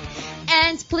feed.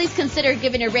 And please consider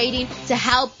giving a rating to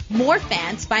help more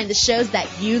fans find the shows that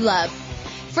you love.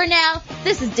 For now,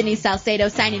 this is Denise Salcedo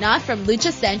signing off from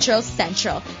Lucha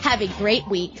Central. Have a great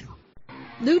week.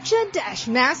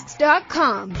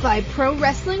 Lucha-Masks.com by Pro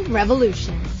Wrestling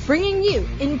Revolution, bringing you,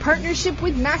 in partnership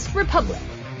with Mask Republic,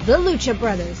 the Lucha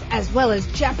Brothers, as well as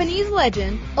Japanese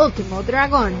legend Ultimo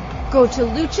Dragon. Go to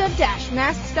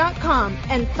lucha-masks.com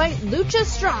and fight Lucha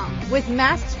strong with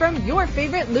masks from your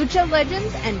favorite Lucha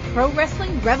legends and Pro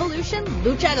Wrestling Revolution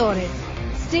luchadores.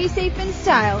 Stay safe in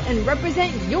style and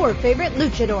represent your favorite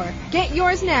luchador. Get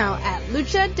yours now at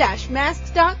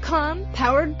lucha-masks.com,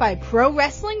 powered by Pro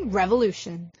Wrestling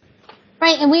Revolution.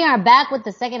 Right, and we are back with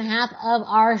the second half of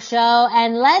our show,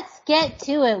 and let's get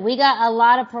to it. We got a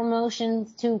lot of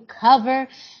promotions to cover,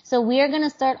 so we are going to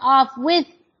start off with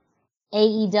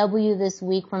AEW this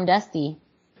week from Dusty.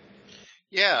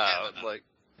 Yeah,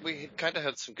 we kind of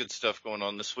had some good stuff going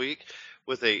on this week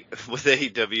with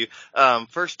AEW.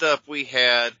 First up, we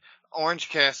had Orange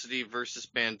Cassidy versus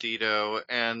Bandito,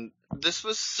 and this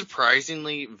was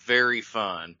surprisingly very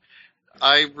fun.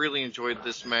 I really enjoyed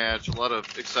this match. A lot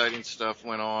of exciting stuff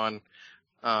went on.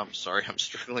 Sorry, I'm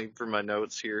struggling for my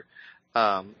notes here.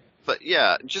 But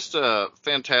yeah, just a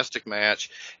fantastic match.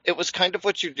 It was kind of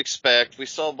what you'd expect. We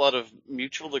saw a lot of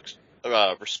mutual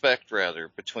respect,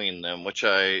 between them, which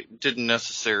I didn't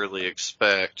necessarily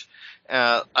expect.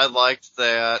 I liked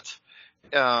that.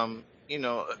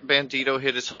 Bandito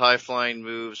hit his high-flying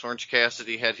moves. Orange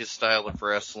Cassidy had his style of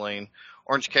wrestling.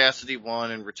 Orange Cassidy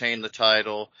won and retained the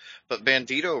title, but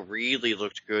Bandito really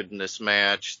looked good in this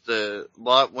match. A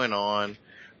lot went on.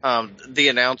 The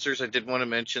announcers, I did want to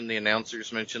mention, the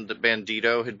announcers mentioned that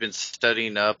Bandito had been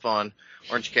studying up on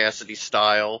Orange Cassidy's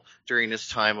style during his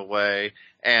time away,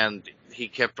 and he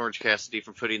kept Orange Cassidy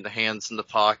from putting the hands in the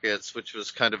pockets, which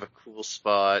was kind of a cool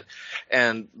spot.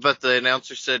 But the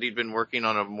announcer said he'd been working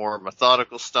on a more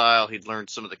methodical style. He'd learned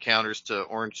some of the counters to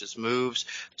Orange's moves.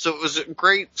 So it was a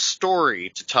great story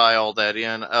to tie all that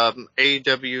in.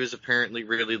 AEW is apparently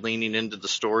really leaning into the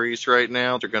stories right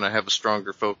now. They're going to have a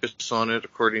stronger focus on it,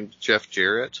 according to Jeff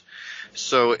Jarrett.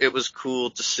 So it was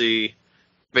cool to see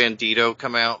Bandito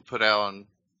come out and put out on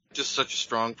just such a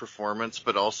strong performance,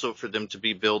 but also for them to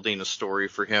be building a story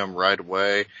for him right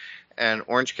away. And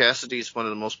Orange Cassidy is one of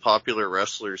the most popular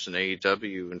wrestlers in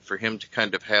AEW, and for him to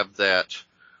kind of have that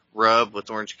rub with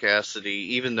Orange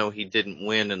Cassidy, even though he didn't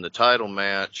win in the title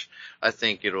match, I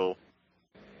think it'll,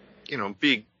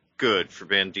 be good for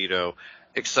Bandito.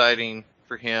 Exciting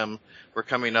for him. We're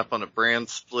coming up on a brand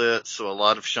split, so a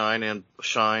lot of shine on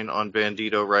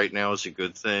Bandito right now is a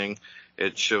good thing.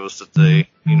 It shows that they,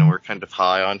 are kind of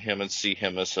high on him and see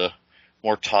him as a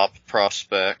more top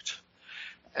prospect.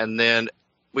 And then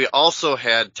we also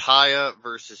had Taya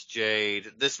versus Jade.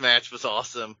 This match was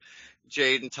awesome.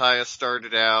 Jade and Taya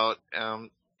started out kind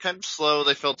of slow.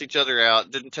 They felt each other out.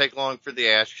 Didn't take long for the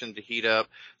action to heat up.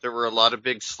 There were a lot of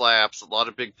big slaps, a lot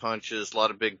of big punches, a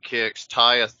lot of big kicks.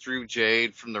 Taya threw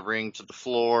Jade from the ring to the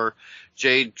floor.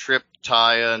 Jade tripped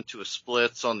Taya into a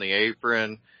splits on the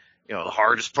apron. The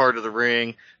hardest part of the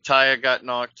ring. Taya got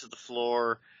knocked to the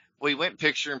floor. We went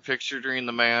picture in picture during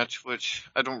the match, which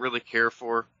I don't really care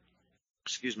for.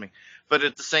 Excuse me. But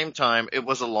at the same time, it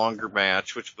was a longer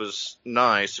match, which was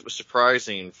nice. It was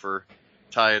surprising for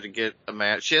Taya to get a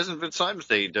match. She hasn't been signed with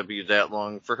AEW that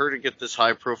long. For her to get this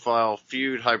high-profile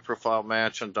feud, high-profile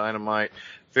match on Dynamite,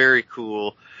 very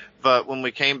cool. But when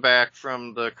we came back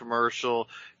from the commercial,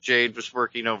 Jade was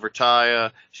working over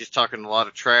Taya. She's talking a lot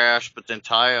of trash, but then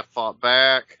Taya fought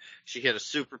back. She hit a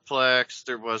superplex.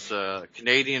 There was a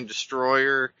Canadian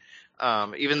destroyer.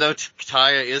 Even though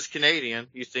Taya is Canadian,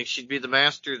 you think she'd be the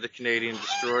master of the Canadian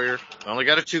destroyer. Only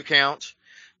got a 2 count.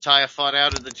 Taya fought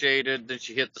out of the Jaded, then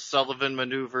she hit the Sullivan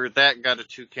maneuver. That got a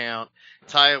 2 count.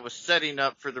 Taya was setting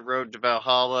up for the road to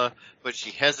Valhalla, but she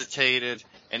hesitated,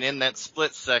 and in that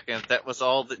split second, that was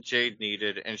all that Jade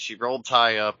needed, and she rolled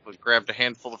Taya up, grabbed a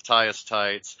handful of Taya's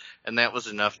tights, and that was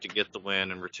enough to get the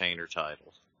win and retain her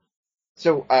title.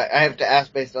 So I have to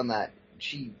ask, based on that,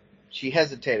 she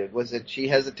hesitated. Was it she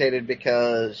hesitated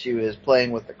because she was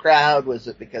playing with the crowd? Was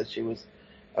it because she was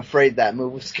afraid that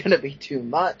move was going to be too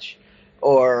much?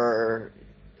 Or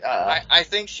I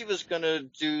think she was going to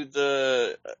do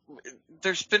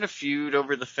there's been a feud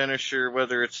over the finisher,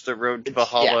 whether it's the Road to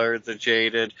Valhalla or the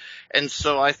Jaded. And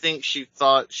so I think she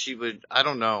thought she would, I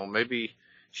don't know, maybe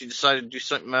she decided to do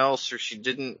something else, or she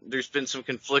didn't. There's been some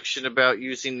confliction about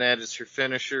using that as her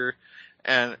finisher.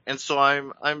 And so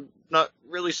I'm not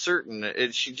really certain.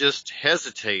 She just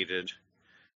hesitated.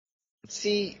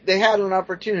 See, they had an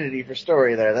opportunity for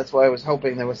story there. That's why I was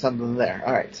hoping there was something there.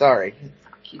 All right, sorry.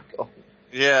 Keep going.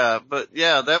 Yeah, but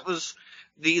yeah, that was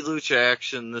the Lucha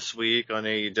action this week on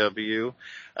AEW.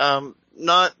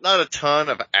 Not a ton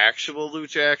of actual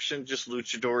Lucha action, just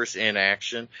luchadors in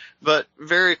action, but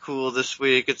very cool this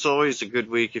week. It's always a good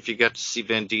week if you get to see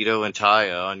Bandito and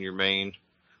Taya on your main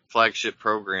flagship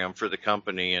program for the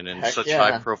company, and in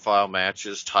high-profile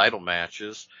matches, title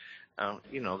matches.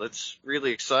 That's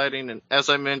really exciting. And as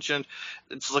I mentioned,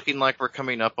 it's looking like we're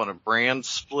coming up on a brand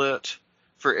split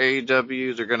for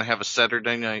AEW. They're going to have a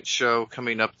Saturday night show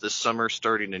coming up this summer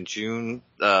starting in June,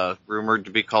 rumored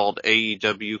to be called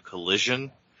AEW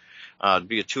Collision. It'd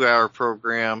be a 2-hour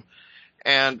program.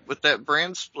 And with that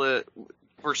brand split,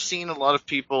 we're seeing a lot of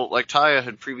people, like Taya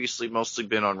had previously mostly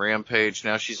been on Rampage,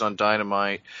 now she's on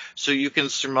Dynamite. So you can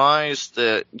surmise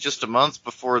that just a month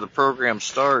before the program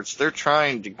starts, they're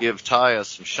trying to give Taya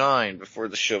some shine before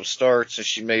the show starts, and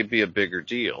she may be a bigger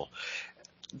deal.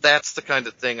 That's the kind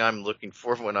of thing I'm looking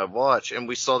for when I watch, and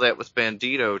we saw that with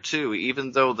Bandito too.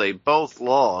 Even though they both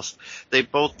lost, they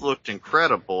both looked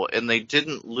incredible, and they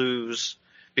didn't lose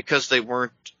because they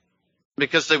were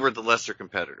the lesser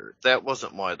competitor. That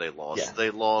wasn't why they lost. Yeah. They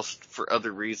lost for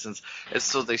other reasons. And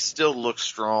so they still look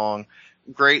strong.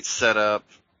 Great setup.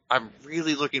 I'm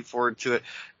really looking forward to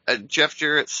it. Jeff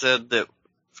Jarrett said that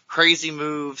crazy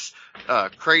moves,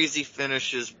 crazy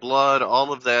finishes, blood,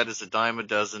 all of that is a dime a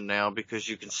dozen now because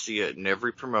you can see it in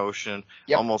every promotion,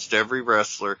 almost every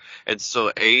wrestler. And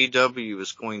so AEW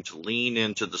is going to lean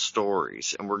into the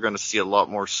stories, and we're going to see a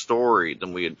lot more story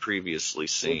than we had previously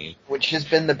seen. Which has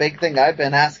been the big thing I've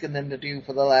been asking them to do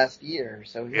for the last year.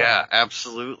 So yeah,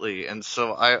 absolutely. And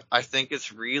so I think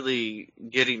it's really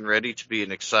getting ready to be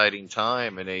an exciting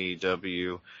time in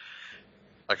AEW.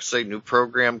 like I say, new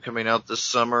program coming out this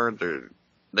summer.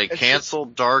 They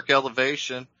canceled Dark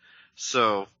Elevation,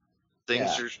 so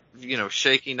things are,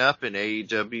 shaking up in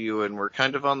AEW, and we're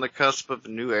kind of on the cusp of a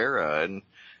new era. And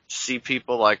see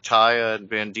people like Taya and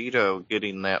Bandito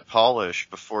getting that polish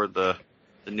before the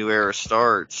new era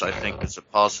starts, I think is a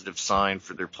positive sign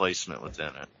for their placement within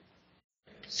it.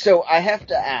 So I have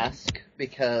to ask,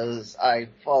 because I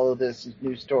follow this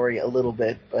news story a little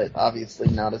bit, but obviously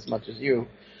not as much as you.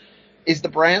 Is the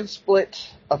brand split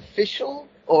official,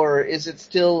 or is it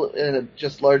still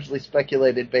just largely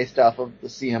speculated based off of the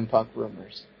CM Punk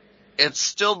rumors? It's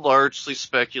still largely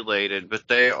speculated, but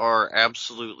they are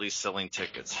absolutely selling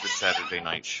tickets for Saturday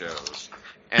night shows,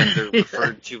 and they're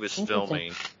referred to as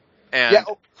filming. And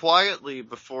quietly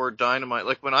before Dynamite,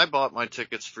 like when I bought my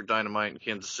tickets for Dynamite in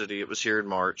Kansas City, it was here in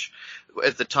March.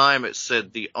 At the time, it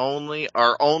said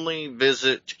our only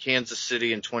visit to Kansas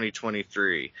City in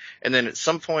 2023. And then at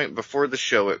some point before the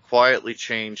show, it quietly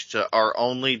changed to our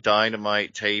only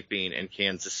Dynamite taping in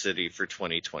Kansas City for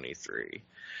 2023.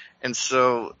 And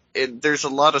so there's a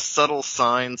lot of subtle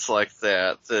signs like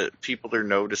that people are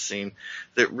noticing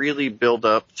that really build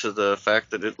up to the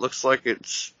fact that it looks like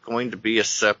it's going to be a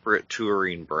separate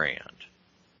touring brand.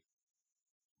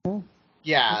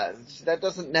 Yeah, that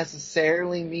doesn't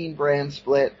necessarily mean brand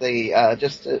split. They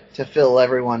just to fill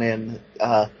everyone in,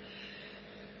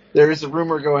 there is a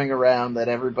rumor going around that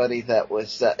everybody that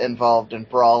was involved in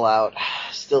Brawl Out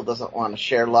still doesn't want to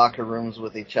share locker rooms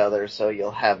with each other, so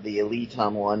you'll have the Elite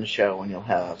on one show, and you'll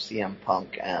have CM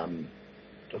Punk and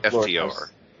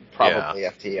FTR.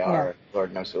 FTR,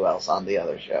 Lord knows who else on the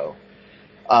other show.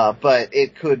 But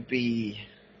it could be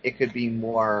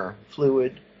more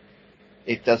fluid.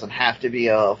 It doesn't have to be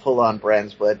a full-on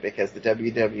brand split, because the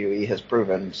WWE has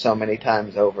proven so many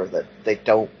times over that they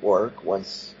don't work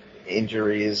once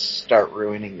injuries start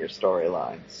ruining your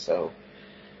storylines. So,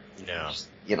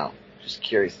 just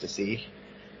curious to see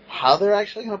how they're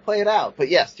actually going to play it out. But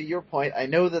yes, to your point, I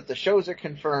know that the shows are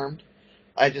confirmed.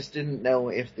 I just didn't know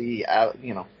if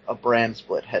a brand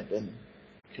split had been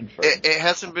confirmed. It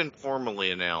hasn't been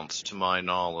formally announced to my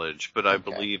knowledge, but I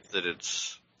believe that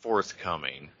it's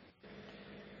forthcoming.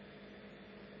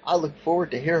 I look forward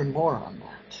to hearing more on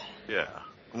that. Yeah,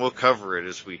 and we'll cover it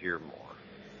as we hear more.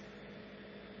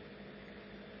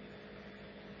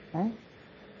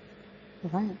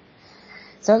 Right.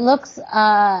 So it looks,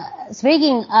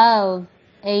 speaking of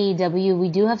AEW, we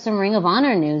do have some Ring of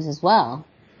Honor news as well.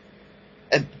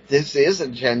 And this is a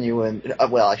genuine,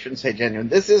 I shouldn't say genuine,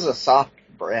 this is a soft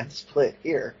brand split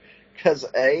here, because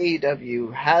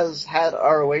AEW has had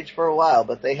ROH for a while,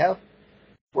 but they have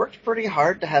worked pretty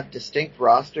hard to have distinct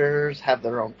rosters, have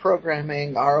their own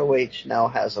programming. ROH now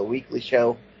has a weekly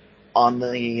show on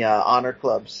the Honor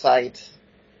Club site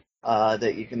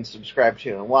that you can subscribe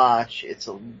to and watch. It's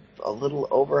a little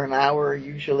over an hour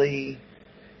usually,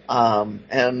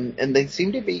 and they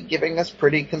seem to be giving us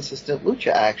pretty consistent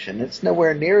lucha action. It's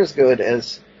nowhere near as good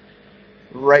as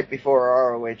right before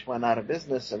ROH went out of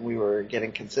business, and we were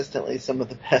getting consistently some of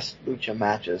the best lucha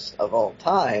matches of all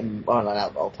time, well, not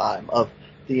of all time, of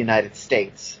the United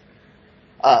States.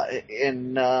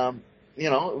 We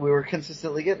were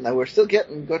consistently getting that. We're still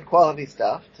getting good quality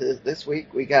stuff. This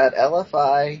week we got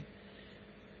LFI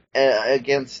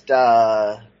against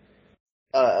the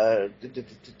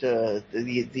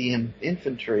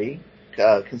infantry,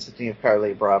 consisting of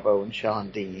Carly Bravo and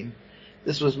Sean Dean.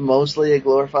 This was mostly a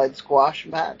glorified squash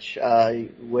match,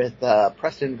 with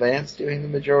Preston Vance doing the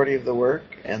majority of the work,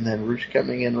 and then Roosh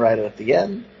coming in right at the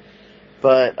end.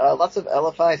 But lots of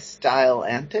LFI-style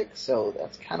antics, so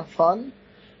that's kind of fun.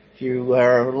 If you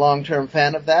are a long-term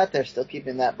fan of that, they're still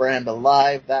keeping that brand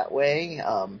alive that way.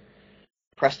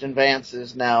 Preston Vance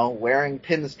is now wearing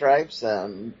pinstripes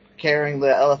and carrying the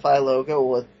LFI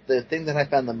logo. The thing that I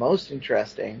found the most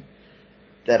interesting,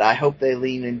 that I hope they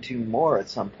lean into more at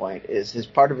some point, is his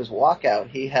part of his walkout.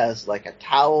 He has like a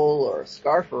towel or a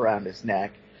scarf around his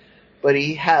neck, but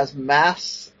he has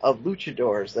masks of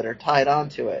luchadors that are tied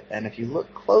onto it. And if you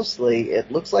look closely,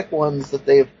 it looks like ones that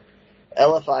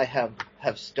LFI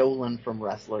have stolen from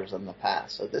wrestlers in the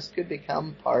past. So this could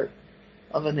become part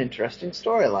of an interesting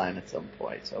storyline at some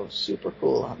point. So super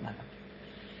cool on that.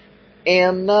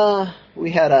 And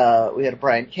we had a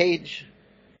Brian Cage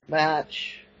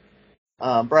match.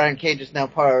 Brian Cage is now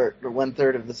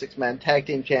one-third of the six-man tag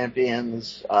team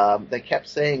champions. They kept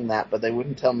saying that, but they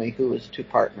wouldn't tell me who his two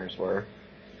partners were.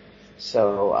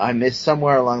 So I missed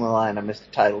somewhere along the line. I missed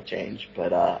a title change,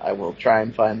 but I will try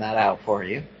and find that out for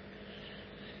you.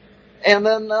 And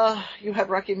then you had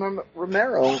Rocky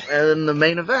Romero in the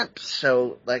main event.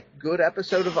 So, good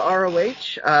episode of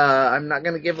ROH. I'm not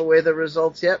going to give away the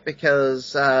results yet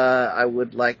because I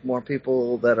would like more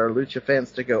people that are Lucha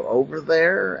fans to go over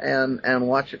there and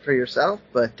watch it for yourself.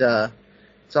 But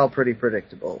it's all pretty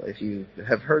predictable. If you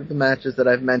have heard the matches that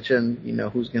I've mentioned, you know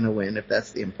who's going to win if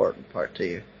that's the important part to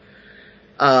you.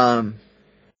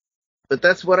 But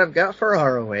that's what I've got for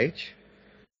ROH.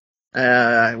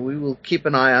 We will keep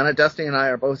an eye on it. Dusty and I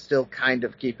are both still kind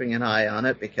of keeping an eye on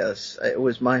it because it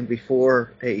was mine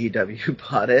before AEW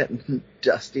bought it. And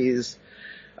Dusty's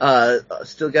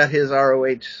still got his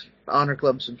ROH Honor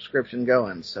Club subscription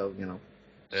going. So,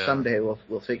 someday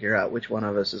we'll figure out which one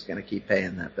of us is going to keep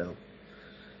paying that bill.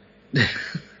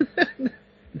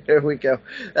 There we go.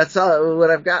 That's all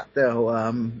what I've got,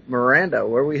 though. Miranda,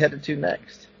 where are we headed to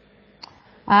next?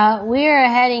 We are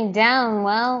heading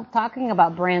down, talking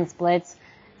about brand splits,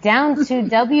 down to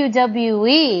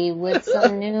WWE with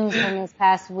some news from this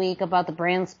past week about the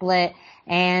brand split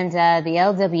and the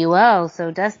LWO.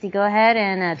 So, Dusty, go ahead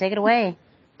and take it away.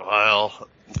 Well,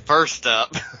 first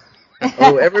up.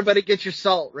 Everybody get your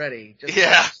salt ready. Just yeah.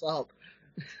 Get your salt.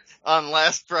 On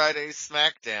last Friday's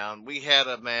SmackDown, we had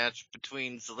a match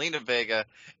between Zelina Vega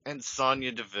and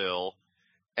Sonya Deville.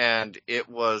 And it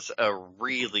was a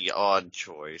really odd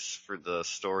choice for the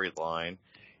storyline.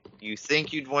 You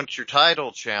think you'd want your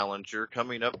title challenger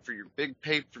coming up for your big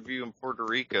pay-per-view in Puerto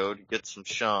Rico to get some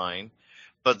shine,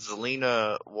 but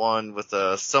Zelina won with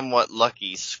a somewhat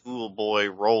lucky schoolboy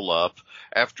roll-up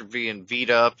after being beat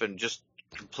up and just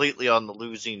completely on the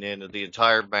losing end of the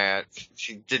entire match.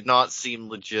 She did not seem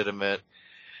legitimate.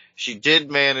 She did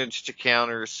manage to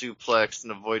counter a suplex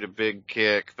and avoid a big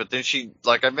kick, but then she,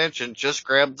 like I mentioned, just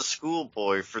grabbed the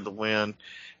schoolboy for the win.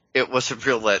 It was a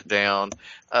real letdown.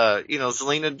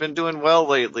 Zelina had been doing well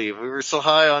lately. We were so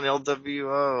high on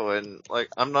LWO, and,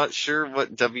 I'm not sure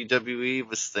what WWE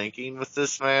was thinking with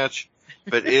this match,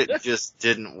 but it just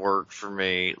didn't work for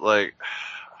me.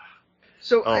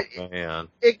 Man.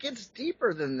 It gets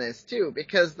deeper than this, too,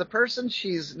 because the person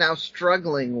she's now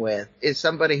struggling with is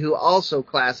somebody who also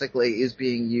classically is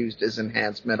being used as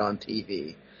enhancement on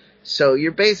TV. So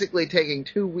you're basically taking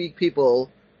two weak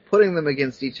people, putting them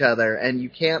against each other, and you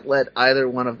can't let either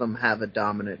one of them have a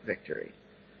dominant victory.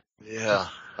 Yeah.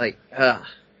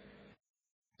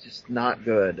 Just not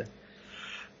good.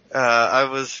 I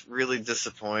was really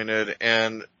disappointed,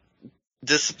 and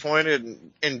disappointed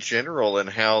in general in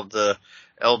how the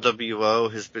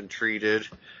LWO has been treated.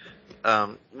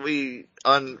 We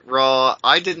on Raw,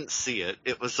 I didn't see it.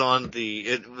 It was on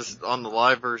the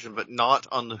live version, but not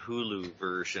on the Hulu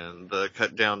version, the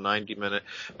cut down 90-minute.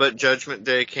 But Judgment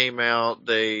Day came out.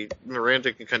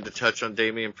 Miranda can kind of touch on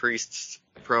Damian Priest's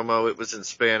promo. It was in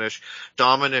Spanish.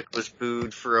 Dominic was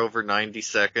booed for over 90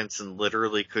 seconds and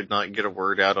literally could not get a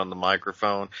word out on the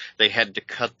microphone. They had to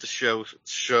cut the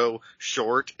show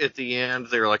short at the end.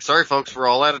 They were like, sorry folks, we're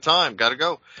all out of time. Gotta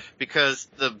go. Because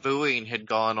the booing had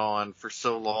gone on for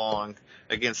so long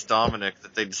against Dominic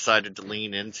that they decided to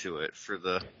lean into it for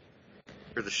the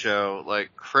show.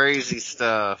 Crazy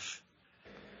stuff.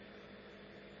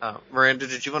 Miranda,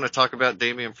 did you want to talk about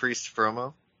Damian Priest's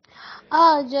promo?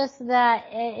 Just that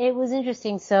it was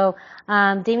interesting. So,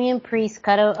 Damian Priest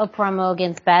cut a promo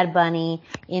against Bad Bunny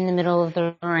in the middle of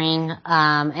the ring,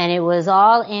 and it was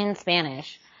all in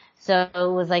Spanish. So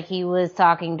it was like he was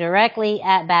talking directly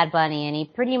at Bad Bunny, and he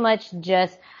pretty much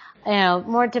just,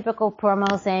 more typical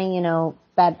promo saying,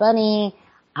 Bad Bunny,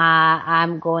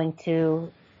 I'm going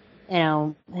to,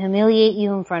 humiliate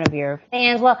you in front of your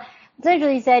fans. Well,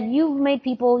 essentially he said, you made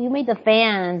the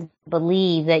fans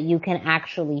believe that you can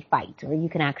actually fight or you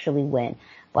can actually win.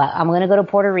 But I'm going to go to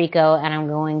Puerto Rico and I'm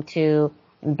going to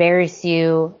embarrass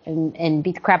you and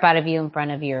beat the crap out of you in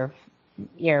front of your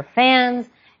fans,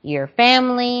 your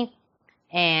family,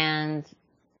 and,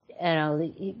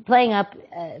 playing up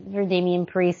for Damian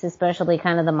Priest, especially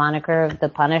kind of the moniker of the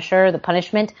Punisher, the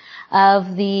punishment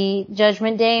of the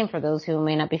Judgment Day. And for those who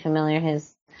may not be familiar,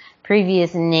 his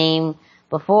previous name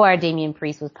before Damian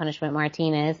Priest was Punishment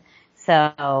Martinez.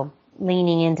 So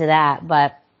leaning into that.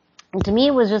 But to me,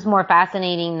 it was just more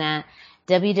fascinating that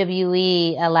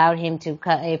WWE allowed him to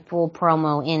cut a full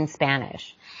promo in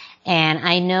Spanish. And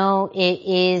I know it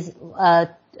is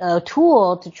a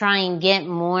tool to try and get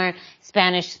more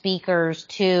Spanish speakers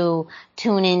to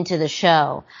tune into the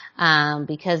show,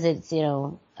 because it's,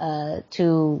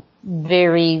 two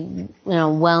very,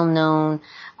 well-known,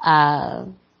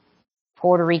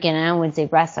 Puerto Rican, and I wouldn't say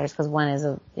wrestlers because one is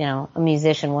a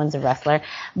musician, one's a wrestler,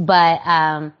 but,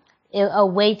 a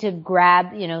way to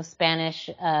grab, Spanish,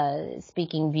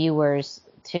 speaking viewers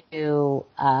to,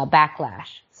 Backlash.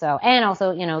 So, and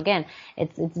also, you know, again,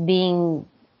 it's being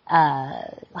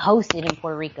hosted in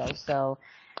Puerto Rico. So,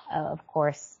 of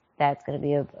course, that's going to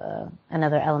be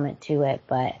another element to it.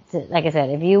 But like I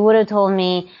said, if you would have told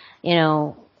me, you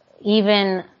know,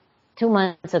 even 2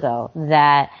 months ago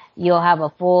that you'll have a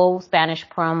full Spanish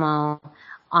promo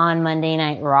on Monday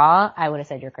Night Raw, I would have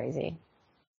said you're crazy.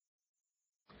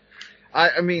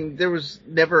 I mean, there was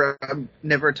never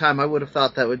a time I would have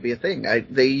thought that would be a thing.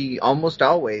 They almost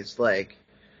always, like,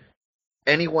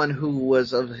 anyone who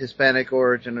was of Hispanic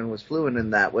origin and was fluent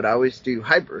in that would always do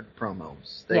hybrid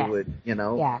promos. They would, you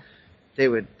know, they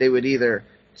would either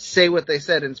say what they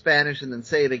said in Spanish and then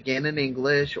say it again in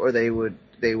English, or they would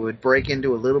break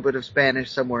into a little bit of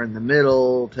Spanish somewhere in the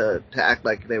middle to act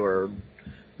like they were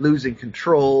losing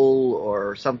control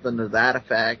or something to that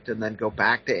effect, and then go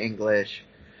back to English.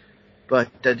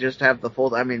 But to just have the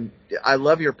full, I mean, I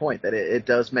love your point that it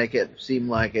does make it seem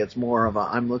like it's more of a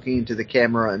I'm looking into the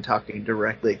camera and talking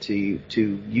directly to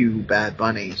you, Bad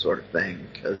Bunny sort of thing,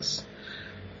 because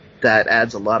that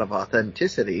adds a lot of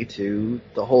authenticity to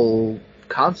the whole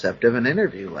concept of an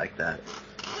interview like that.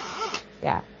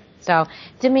 Yeah. So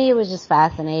to me, it was just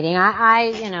fascinating.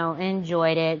 I you know,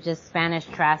 enjoyed it. Just Spanish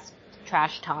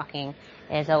trash talking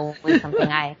is always something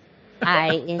I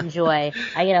enjoy.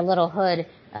 I get a little hood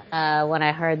when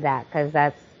I heard that, because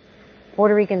that's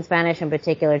Puerto Rican Spanish in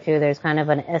particular too. There's kind of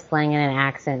a slang and an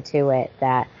accent to it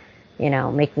that, you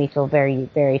know, make me feel very,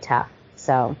 very tough.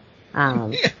 So,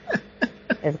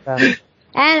 it's good.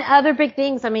 And other big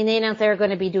things. I mean, they announced they were going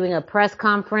to be doing a press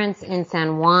conference in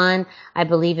San Juan. I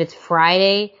believe it's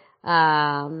Friday,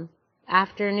 afternoon,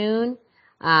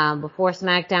 before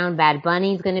SmackDown. Bad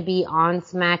Bunny's going to be on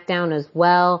SmackDown as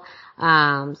well.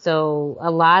 So a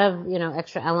lot of, you know,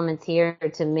 extra elements here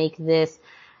to make this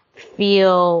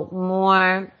feel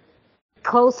more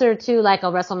closer to like a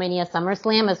WrestleMania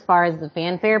SummerSlam as far as the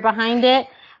fanfare behind it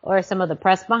or some of the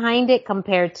press behind it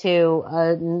compared to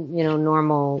a, you know,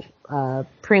 normal,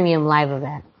 premium live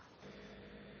event.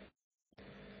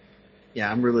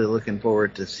 Yeah, I'm really looking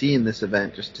forward to seeing this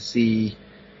event just to see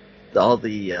all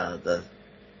the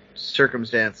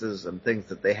circumstances and things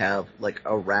that they have like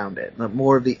around it,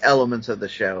 more of the elements of the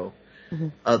show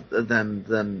than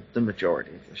the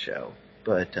majority of the show.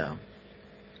 But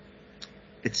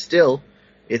it's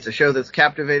a show that's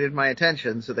captivated my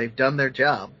attention, so they've done their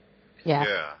job.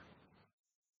 Yeah,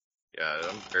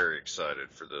 I'm very excited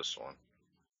for this one.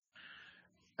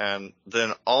 And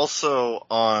then also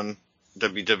on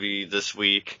WWE this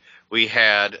week, we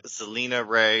had Zelina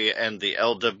Ray and the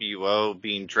LWO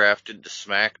being drafted to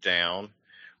SmackDown.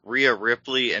 Rhea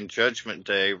Ripley and Judgment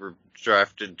Day were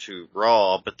drafted to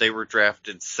Raw, but they were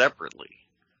drafted separately,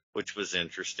 which was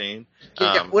interesting.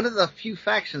 Yeah, one of the few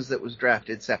factions that was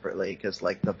drafted separately, because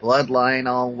like the Bloodline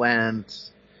all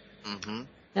went. Mm-hmm.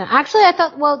 Yeah, actually, I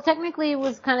thought, well, technically it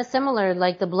was kind of similar,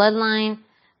 like the Bloodline,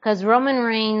 because Roman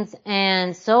Reigns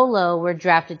and Solo were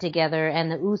drafted together and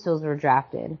the Usos were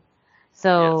drafted.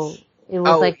 So yes. It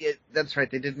was that's right.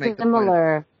 They did make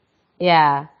similar.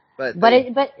 Yeah.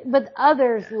 But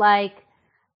others like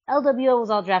LWO was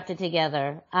all drafted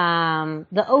together.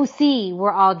 The OC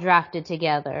were all drafted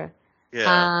together.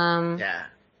 Yeah.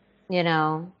 You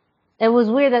know, it was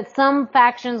weird that some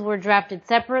factions were drafted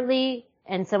separately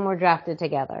and some were drafted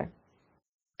together.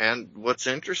 And what's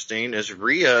interesting is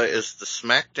Rhea is the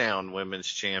SmackDown Women's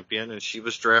Champion, and she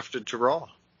was drafted to Raw.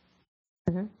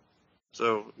 Mm-hmm.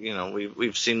 So, you know,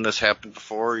 we've seen this happen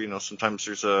before. You know, sometimes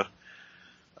there's a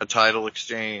title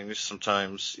exchange.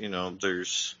 Sometimes, you know,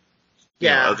 there's you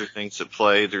know, other things at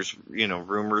play. There's, you know,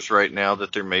 rumors right now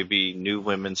that there may be new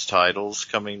women's titles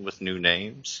coming with new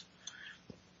names.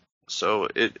 So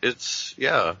it's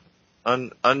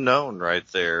unknown right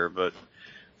there, but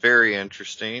very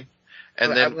interesting.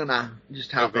 And then I'm gonna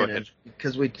just hop in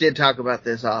because we did talk about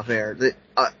this off air.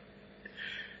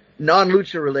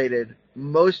 Non-Lucha related,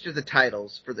 most of the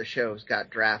titles for the shows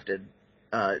got drafted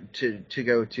to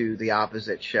go to the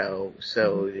opposite show.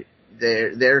 So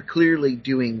they're clearly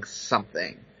doing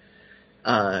something,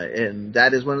 and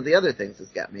that is one of the other things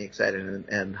that's got me excited.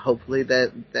 And hopefully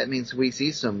that means we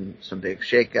see some big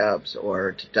shakeups,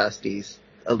 or to Dusty's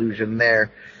allusion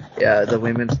there, the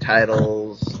women's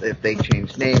titles, if they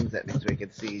change names, that means we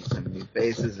could see some new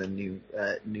faces and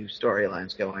new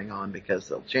storylines going on, because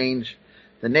they'll change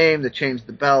the name, they'll change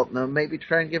the belt, and they'll maybe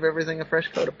try and give everything a fresh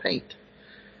coat of paint.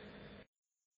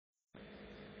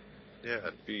 Yeah,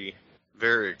 it'd be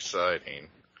very exciting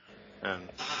and,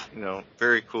 you know,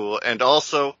 very cool. And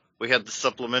also, we had the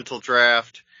supplemental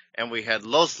draft, and we had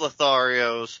Los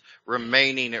Lotharios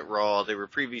remaining at Raw. They were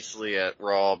previously at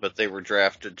Raw, but they were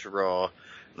drafted to Raw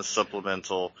in the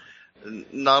supplemental.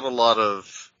 Not a lot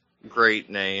of great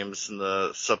names in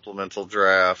the supplemental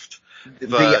draft.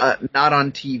 The not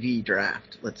on TV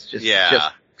draft. Let's just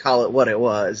call it what it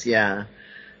was. Yeah.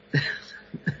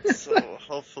 So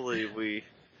hopefully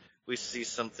we see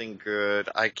something good.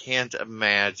 I can't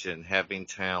imagine having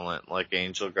talent like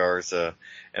Angel Garza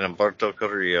and Humberto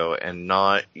Carrillo and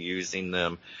not using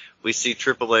them. We see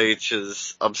Triple H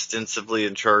is ostensibly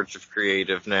in charge of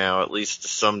creative now, at least to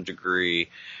some degree.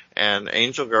 And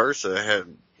Angel Garza had,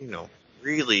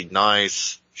 really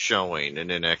nice showing in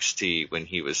NXT when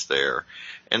he was there.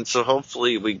 And so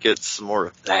hopefully we get some more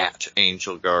of that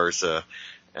Angel Garza.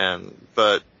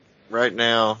 But right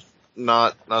now,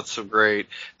 not so great.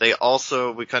 They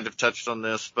also, we kind of touched on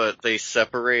this, but they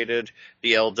separated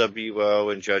the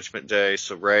LWO and Judgment Day.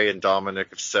 So Ray and Dominic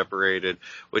have separated,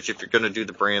 which if you're going to do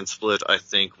the brand split, I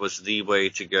think was the way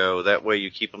to go. That way you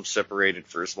keep them separated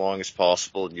for as long as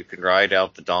possible and you can ride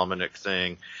out the Dominic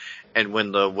thing. And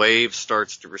when the wave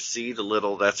starts to recede a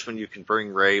little, that's when you can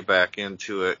bring Ray back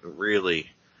into it and really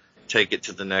take it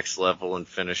to the next level and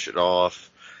finish it off.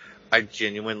 I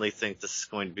genuinely think this is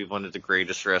going to be one of the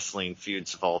greatest wrestling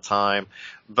feuds of all time.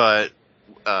 But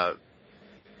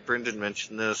Brendan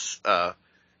mentioned this.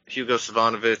 Hugo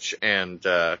Savanovich and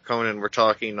Conan were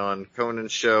talking on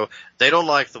Conan's show. They don't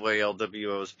like the way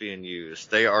LWO is being used.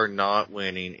 They are not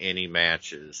winning any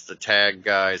matches. The tag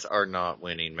guys are not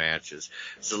winning matches.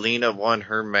 Zelina won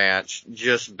her match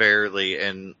just barely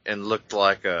and looked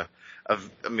like a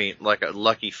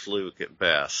lucky fluke at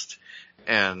best.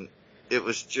 And it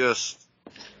was just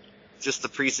the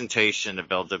presentation of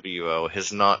LWO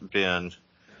has not been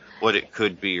what it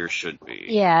could be or should be.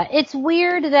 Yeah, it's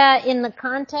weird that in the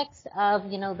context of,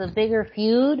 the bigger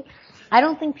feud, I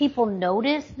don't think people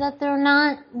notice that they're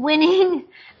not winning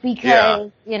because,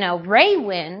 Ray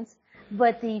wins,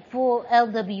 but the full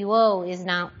LWO is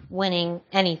not winning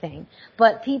anything.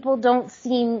 But people don't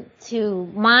seem to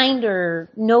mind or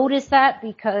notice that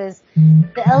because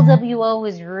the LWO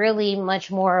is really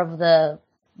much more of the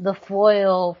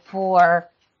foil for,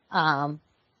 for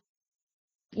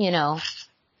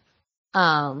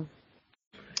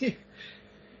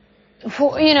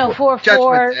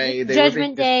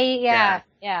Judgment Day, yeah,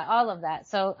 all of that.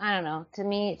 So I don't know. To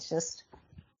me, it's just,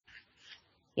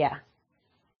 yeah.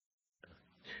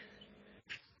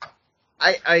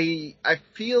 I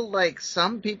feel like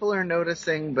some people are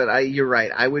noticing, but you're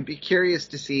right. I would be curious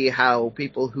to see how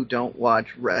people who don't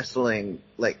watch wrestling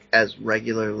like as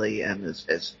regularly and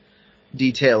as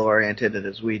detail oriented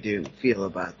as we do feel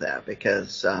about that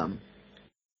because I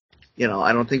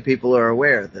don't think people are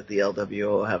aware that the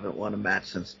LWO haven't won a match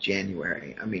since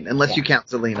January. I mean, unless you count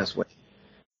Zelina's win.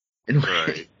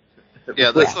 Right.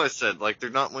 Yeah, that's what I said. Like,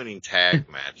 they're not winning tag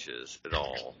matches at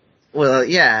all. Well,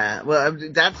 yeah. Well,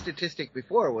 that statistic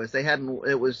before was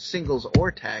it was singles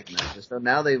or tag matches. So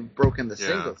now they've broken the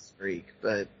singles streak,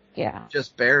 but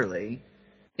just barely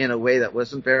in a way that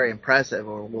wasn't very impressive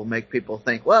or will make people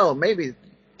think, well, maybe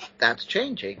that's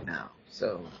changing now.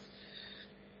 So,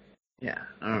 yeah,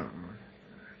 I don't know.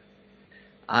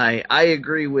 I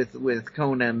agree with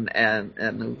Conan and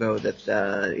Hugo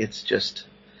that it's just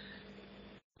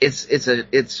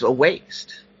it's a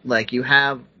waste. Like you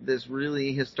have this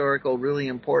really historical, really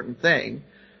important thing,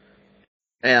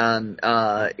 and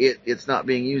it's not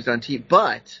being used on TV.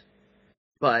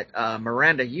 But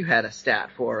Miranda, you had a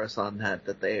stat for us on that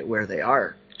where they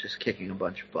are just kicking a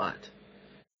bunch of butt.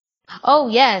 Oh,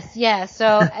 yes, yeah.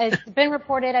 So it's been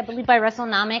reported, I believe, by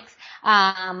WrestleNomics,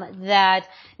 that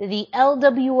the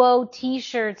LWO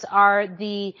t-shirts are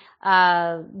the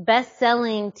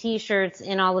best-selling t-shirts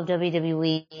in all of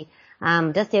WWE.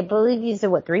 Dusty, I believe you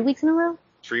said, 3 weeks in a row?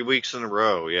 3 weeks in a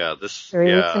row, yeah.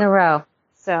 3 weeks in a row.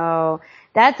 So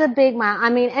that's a big mile. I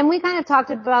mean, and we kind of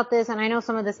talked about this, and I know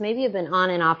some of this maybe have been on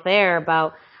and off air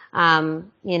about,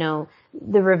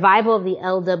 the revival of the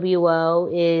LWO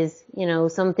is,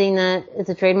 something that it's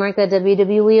a trademark that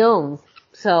WWE owns.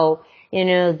 So,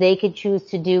 they could choose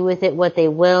to do with it what they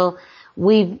will.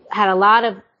 We've had a lot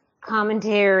of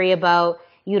commentary about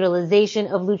utilization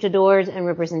of luchadors and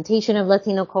representation of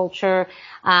Latino culture,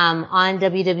 on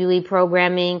WWE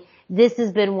programming. This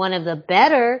has been one of the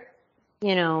better,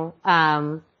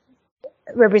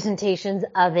 representations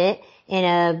of it in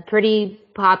a pretty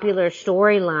popular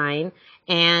storyline.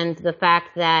 And the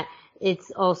fact that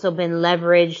it's also been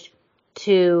leveraged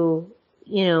to,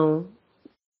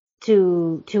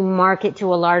 to market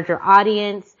to a larger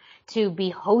audience, to be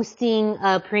hosting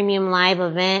a premium live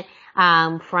event,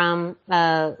 from,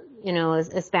 a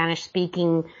Spanish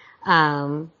speaking,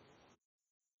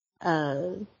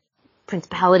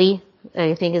 principality.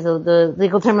 I think is the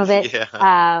legal term of it.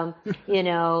 Yeah.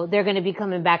 They're going to be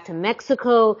coming back to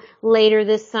Mexico later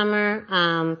this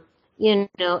summer.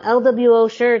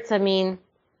 LWO shirts, I mean,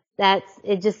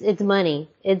 it's money.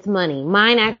 It's money.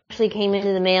 Mine actually came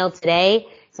into the mail today,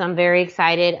 so I'm very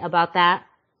excited about that.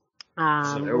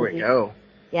 So there we go.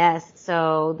 Yes.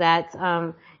 So that's,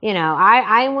 I'm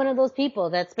one of those people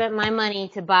that spent my money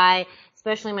to buy,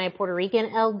 especially my Puerto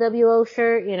Rican LWO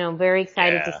shirt. Very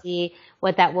excited to see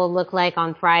what that will look like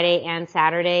on Friday and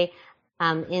Saturday,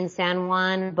 in San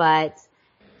Juan. But,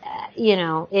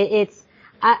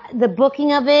 the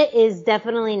booking of it is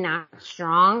definitely not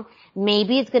strong.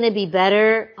 Maybe it's going to be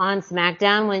better on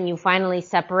SmackDown when you finally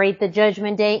separate the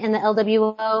Judgment Day and the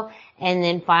LWO, and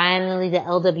then finally the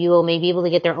LWO may be able to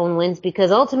get their own wins,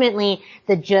 because ultimately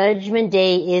the Judgment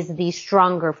Day is the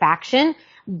stronger faction,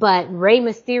 but Rey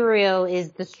Mysterio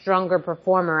is the stronger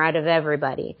performer out of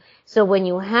everybody. So when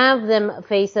you have them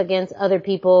face against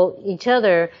each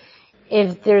other,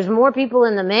 if there's more people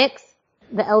in the mix,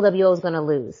 the LWO is going to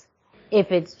lose.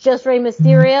 If it's just Rey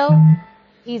Mysterio,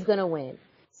 he's going to win.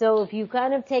 So if you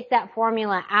kind of take that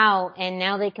formula out and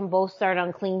now they can both start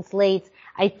on clean slates,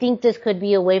 I think this could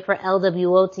be a way for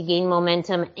LWO to gain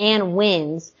momentum and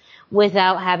wins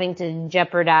without having to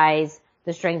jeopardize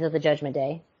the strength of the Judgment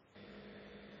Day.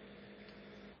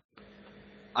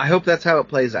 I hope that's how it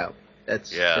plays out. That'd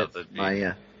be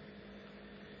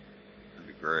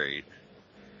great.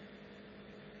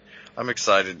 I'm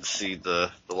excited to see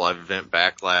the live event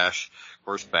Backlash. Of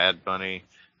course, Bad Bunny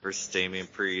versus Damian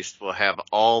Priest. We'll have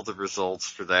all the results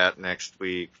for that next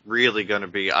week. Really going to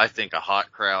be, I think, a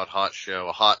hot crowd, hot show,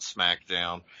 a hot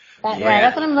SmackDown.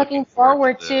 That's what I'm looking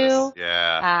forward to.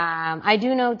 Yeah. I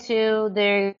do know too,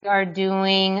 they are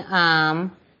doing,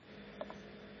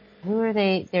 who are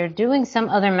they? They're doing some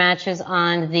other matches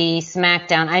on the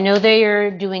SmackDown. I know they are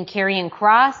doing Karrion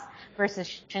Kross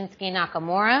versus Shinsuke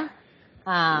Nakamura.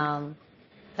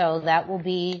 So that will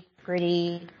be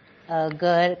pretty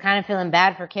good. Kind of feeling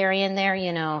bad for Karrion there,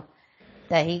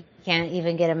 that he can't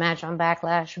even get a match on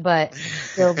Backlash, but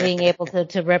still being able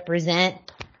to represent.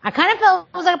 I kind of felt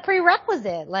it was like a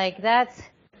prerequisite. Like that's,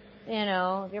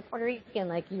 if you're Puerto Rican,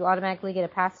 like you automatically get a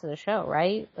pass to the show,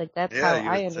 right? Like that's how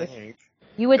I understand.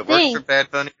 You would think. It worked for Bad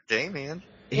Bunny or Damian.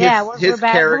 His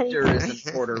character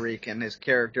isn't Puerto Rican. His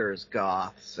character is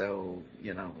goth, so,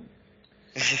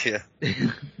 Yeah.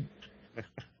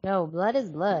 No, blood is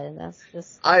blood. That's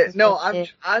just. I'm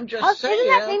just saying. Isn't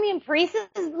that Damian Priest?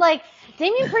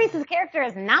 Damian Priest's character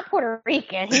is not Puerto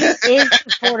Rican. He is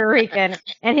Puerto Rican,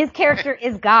 and his character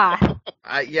is goth.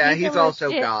 He's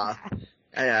also goth.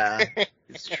 Yeah,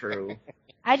 it's true.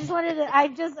 I was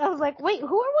like, wait,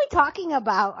 who are we talking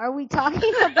about? Are we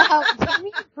talking about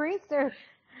Damian Priest or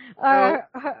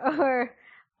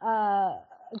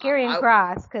Karrion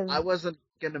Kross? Cause I wasn't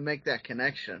gonna make that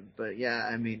connection, but yeah,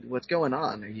 I mean, what's going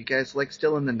on? Are you guys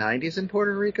still in the 90s in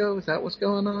Puerto Rico? Is that what's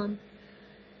going on?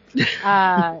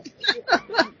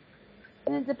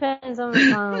 It depends on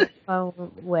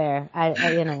where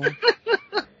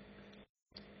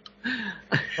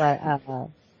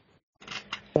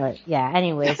but yeah,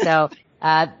 anyway, so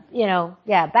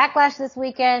Backlash this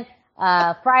weekend,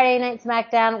 Friday night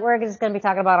SmackDown. We're just going to be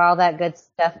talking about all that good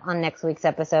stuff on next week's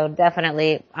episode.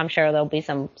 Definitely, I'm sure there'll be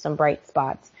some bright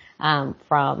spots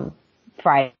from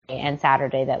Friday and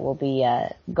Saturday that we'll be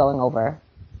going over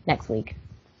next week.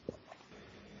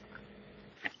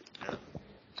 Yeah,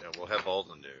 we'll have all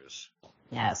the news.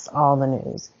 Yes, all the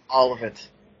news. All of it.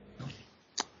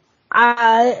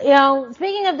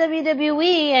 Speaking of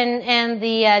WWE and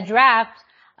the draft,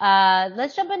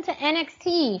 let's jump into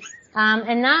NXT,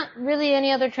 and not really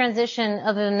any other transition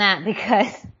other than that,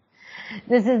 because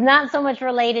this is not so much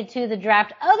related to the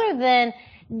draft, other than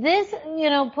this,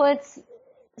 puts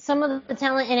some of the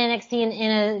talent in NXT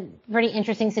in a pretty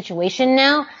interesting situation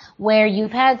now, where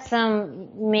you've had some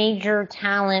major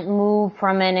talent move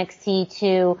from NXT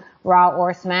to Raw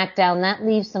or SmackDown. That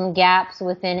leaves some gaps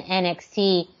within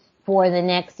NXT for the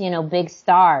next, big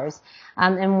stars.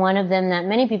 And one of them that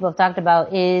many people have talked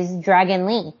about is Dragon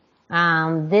Lee.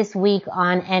 This week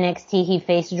on NXT, he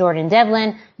faced Jordan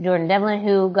Devlin,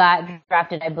 who got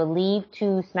drafted, I believe,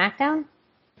 to SmackDown.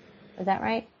 Is that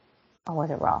right? Or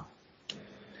was it Raw?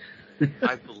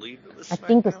 I believe it was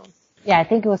SmackDown. I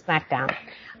think it was SmackDown.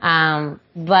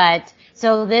 But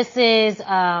so this is,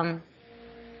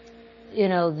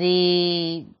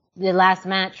 the last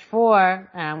match for,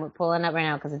 we're pulling up right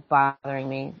now because it's bothering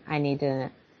me. I need to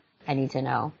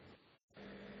know.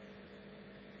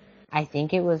 I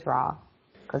think it was Raw,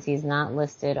 because he's not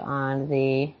listed on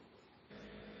the.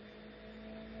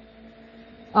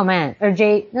 Oh man, I'm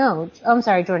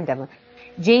sorry, Jordan Devlin.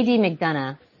 JD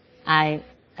McDonough, I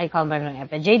call him by my name,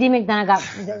 but JD McDonough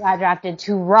got drafted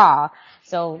to Raw.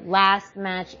 So last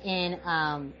match in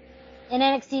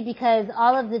NXT, because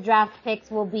all of the draft picks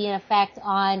will be in effect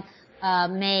on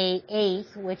May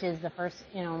 8th, which is the first,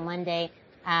 Monday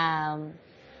after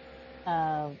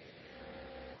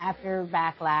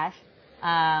Backlash.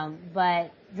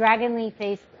 But Dragon Lee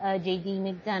faced JD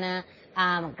McDonough,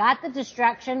 got the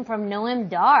distraction from Noam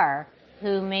Dar,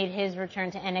 who made his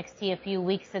return to NXT a few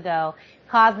weeks ago,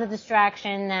 caused the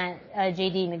distraction that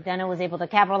JD McDonough was able to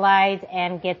capitalize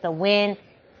and get the win.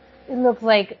 It looks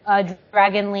like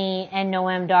Dragon Lee and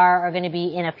Noam Dar are going to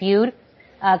be in a feud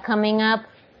coming up.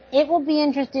 It will be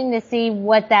interesting to see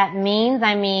what that means.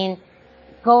 I mean,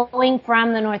 going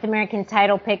from the North American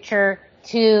title picture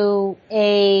to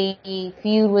a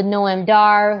feud with Noam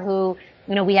Dar, who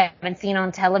we haven't seen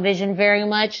on television very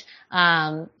much,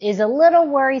 is a little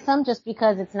worrisome just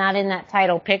because it's not in that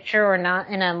title picture or not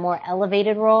in a more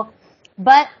elevated role.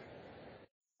 But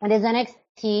it is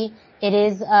NXT. It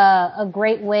is a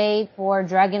great way for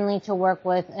Dragon Lee to work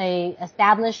with a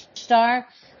established star,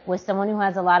 with someone who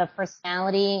has a lot of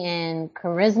personality and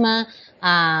charisma.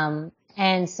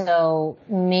 And so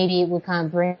maybe it would kind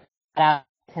of bring that out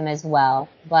of him as well.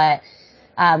 But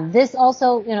this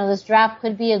also, this draft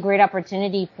could be a great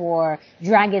opportunity for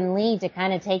Dragon Lee to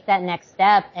kind of take that next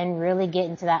step and really get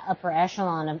into that upper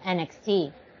echelon of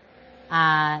NXT.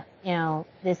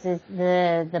 This is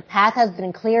the path has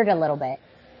been cleared a little bit.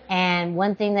 And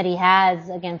one thing that he has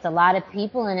against a lot of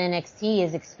people in NXT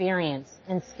is experience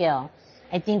and skill.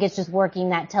 I think it's just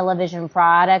working that television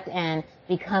product and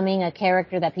becoming a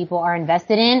character that people are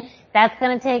invested in. That's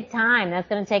going to take time. That's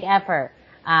going to take effort.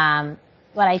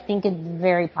 But I think it's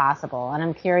very possible. And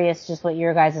I'm curious just what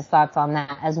your guys' thoughts on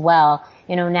that as well.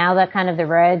 Now that kind of the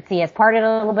Red Sea has parted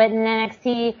a little bit in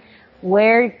NXT,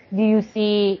 where do you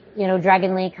see,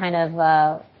 Dragon Lee kind of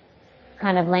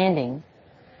landing?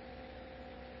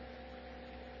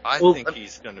 I think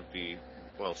he's going to be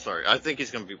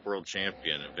world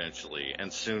champion eventually,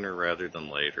 and sooner rather than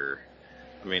later.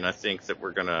 I mean, I think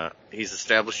that he's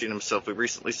establishing himself. We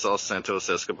recently saw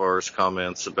Santos Escobar's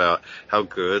comments about how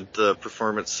good the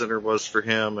Performance Center was for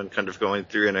him and kind of going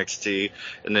through NXT,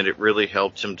 and that it really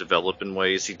helped him develop in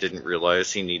ways he didn't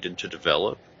realize he needed to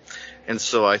develop. And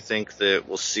so I think that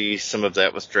we'll see some of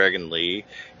that with Dragon Lee.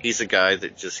 He's a guy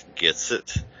that just gets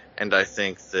it. And I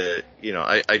think that,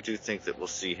 I do think that we'll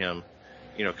see him,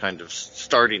 kind of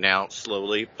starting out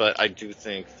slowly, but I do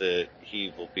think that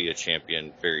he will be a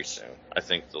champion very soon. I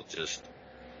think they'll just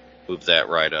move that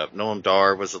right up. Noam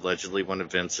Dar was allegedly one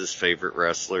of Vince's favorite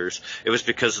wrestlers. It was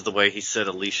because of the way he said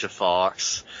Alicia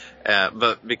Fox.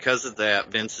 But because of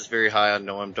that, Vince is very high on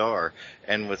Noam Dar.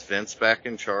 And with Vince back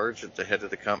in charge at the head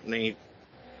of the company,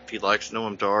 if he likes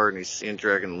Noam Dar and he's seeing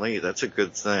Dragon Lee, that's a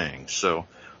good thing. So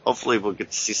hopefully we'll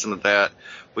get to see some of that.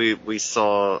 We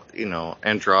saw,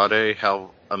 Andrade,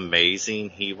 how amazing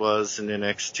he was in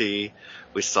NXT.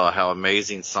 We saw how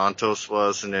amazing Santos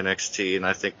was in NXT, and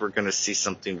I think we're going to see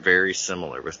something very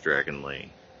similar with Dragon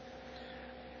Lee.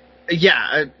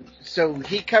 Yeah, so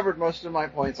he covered most of my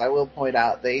points. I will point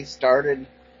out they started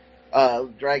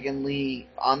Dragon Lee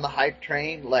on the hype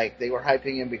train, like they were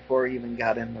hyping him before he even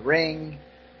got in the ring.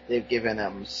 They've given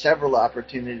him several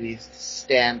opportunities to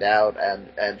stand out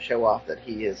and show off that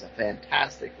he is a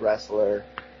fantastic wrestler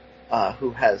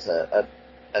who has a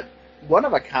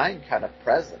one-of-a-kind kind of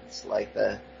presence. Like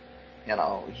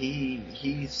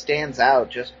he stands out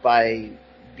just by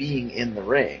being in the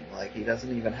ring. Like, he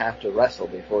doesn't even have to wrestle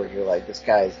before you're like, this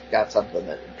guy's got something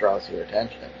that draws your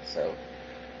attention. So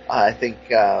I think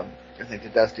to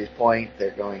Dusty's point,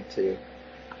 they're going to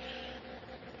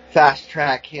fast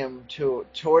track him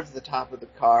towards the top of the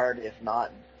card, if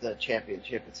not the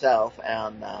championship itself,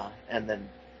 and then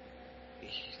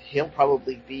he'll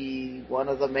probably be one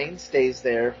of the mainstays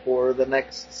there for the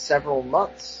next several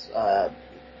months.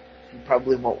 He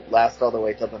probably won't last all the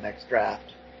way till the next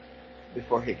draft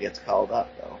before he gets called up,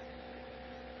 though.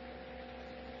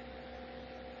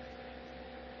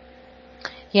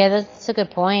 Yeah, that's a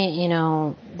good point.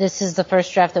 This is the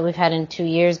first draft that we've had in 2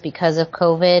 years because of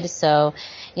COVID. So,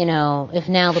 if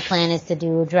now the plan is to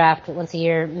do a draft once a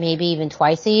year, maybe even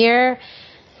twice a year,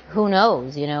 who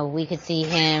knows? We could see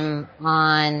him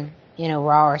on,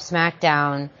 Raw or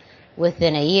SmackDown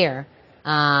within a year.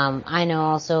 I know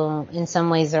also in some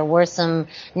ways there were some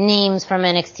names from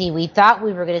NXT we thought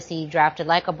we were going to see drafted,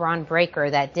 like a Braun Breaker,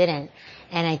 that didn't.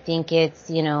 And I think it's,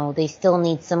 they still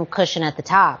need some cushion at the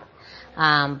top.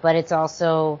 But it's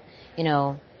also,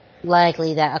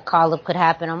 likely that a call-up could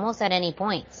happen almost at any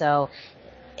point. So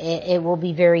it will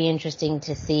be very interesting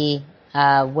to see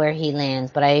where he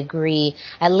lands. But I agree,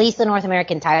 at least the North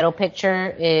American title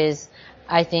picture is,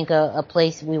 I think, a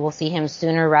place we will see him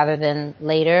sooner rather than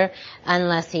later,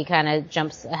 unless he kind of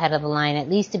jumps ahead of the line, at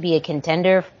least to be a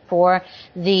contender for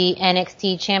the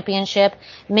NXT championship.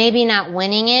 Maybe not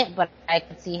winning it, but I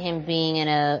could see him being in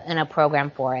a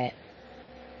program for it.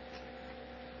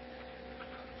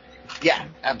 Yeah,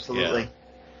 absolutely.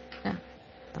 Yeah.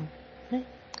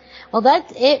 Well,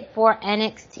 that's it for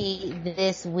NXT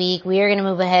this week. We are going to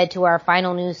move ahead to our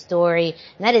final news story,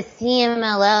 and that is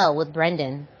CMLL with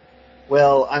Brendan.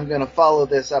 Well, I'm going to follow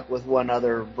this up with one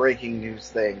other breaking news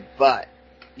thing, but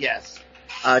yes.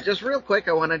 Just real quick,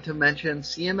 I wanted to mention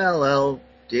CMLL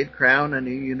did crown a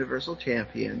new Universal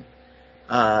Champion.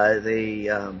 I have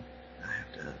to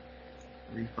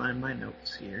refine my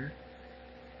notes here.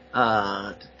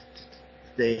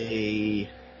 It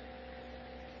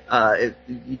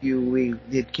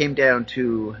came down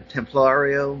to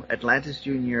Templario, Atlantis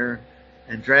Jr.,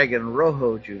 and Dragon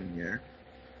Rojo Jr.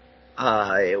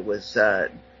 It was a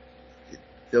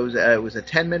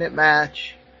 10-minute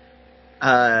match,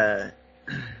 I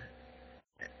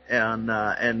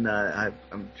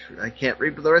can't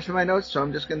read the rest of my notes, so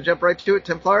I'm just going to jump right to it.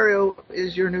 Templario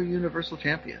is your new Universal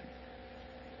Champion.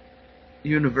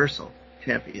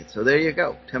 So there you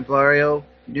go. Templario,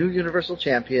 new Universal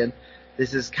Champion.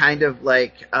 This is kind of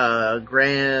like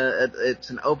it's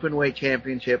an open weight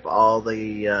championship. All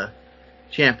the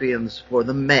champions for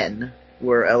the men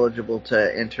were eligible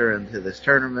to enter into this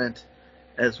tournament,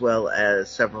 as well as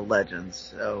several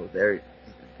legends. So there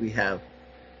we have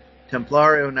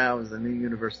Templario now as the new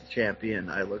Universal Champion.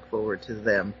 I look forward to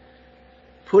them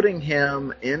putting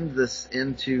him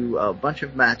into a bunch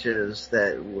of matches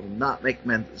that will not make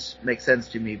sense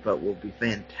to me, but will be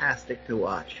fantastic to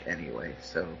watch anyway.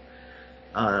 So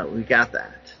we got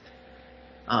that.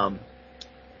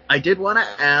 I did want to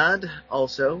add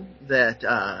also that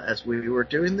as we were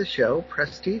doing the show,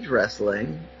 Prestige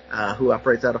Wrestling, who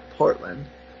operates out of Portland,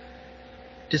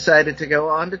 decided to go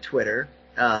on to Twitter.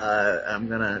 I'm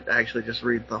gonna actually just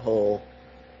read the whole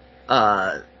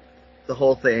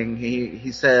thing.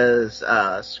 He says,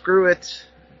 "Screw it."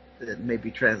 It may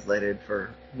be translated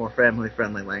for more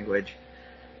family-friendly language.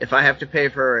 If I have to pay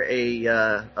for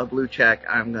a blue check,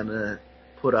 I'm gonna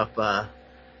put up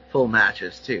full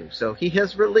matches too. So he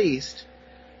has released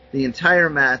the entire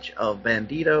match of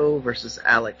Bandito versus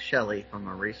Alex Shelley from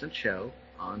a recent show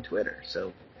on Twitter.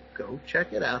 So go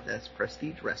check it out. That's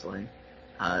Prestige Wrestling.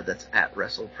 That's at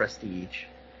Wrestle Prestige.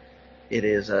 It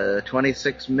is a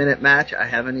 26-minute match. I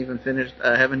haven't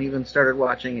even started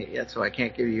watching it yet, so I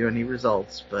can't give you any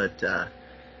results. But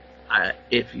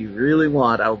if you really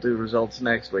want, I'll do results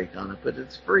next week on it. But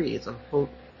it's free. It's a full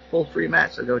free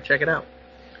match, so go check it out.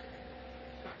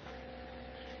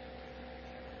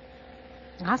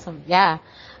 Awesome. Yeah.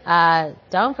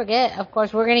 Don't forget, of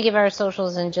course, we're going to give our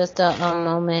socials in just a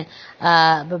moment.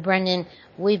 But Brendan,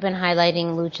 we've been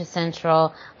highlighting Lucha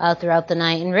Central throughout the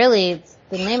night, and really it's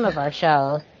the name of our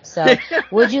show. So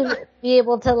would you be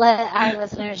able to let our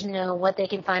listeners know what they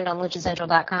can find on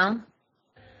luchacentral.com?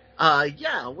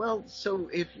 Yeah, well, so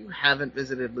if you haven't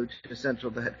visited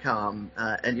luchacentral.com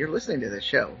and you're listening to this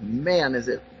show, man, is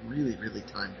it really, really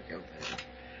time to go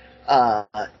there.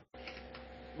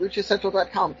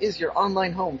 LuchaCentral.com is your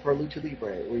online home for Lucha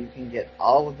Libre, where you can get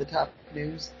all of the top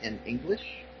news in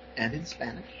English and in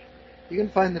Spanish. You can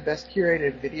find the best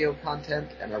curated video content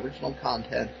and original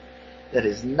content that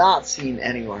is not seen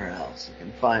anywhere else. You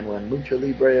can find when Lucha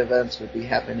Libre events will be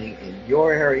happening in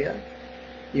your area.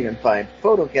 You can find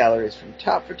photo galleries from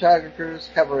top photographers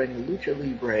covering Lucha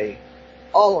Libre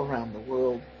all around the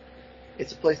world.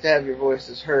 It's a place to have your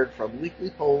voices heard, from weekly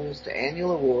polls to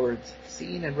annual awards,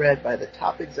 seen and read by the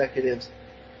top executives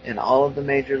in all of the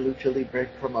major Lucha Libre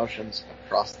promotions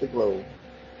across the globe.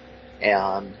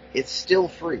 And it's still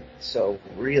free, so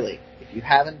really, if you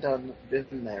haven't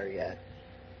been there yet,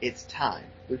 it's time.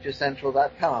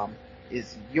 LuchaCentral.com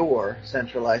is your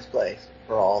centralized place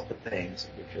for all the things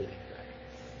Lucha Libre.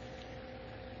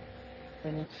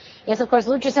 Yes, of course,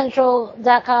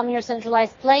 LuchaCentral.com, your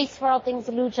centralized place for all things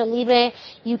Lucha Libre.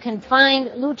 You can find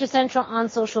Lucha Central on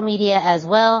social media as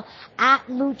well, at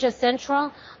Lucha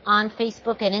Central on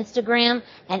Facebook and Instagram,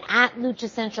 and at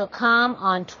LuchaCentral.com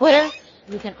on Twitter.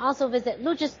 You can also visit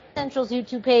Lucha Central's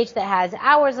YouTube page that has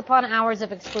hours upon hours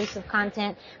of exclusive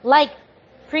content, like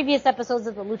previous episodes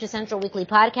of the Lucha Central Weekly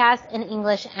Podcast in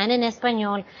English and in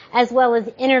Espanol, as well as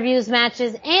interviews,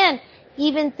 matches, and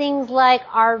even things like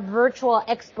our virtual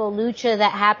Expo Lucha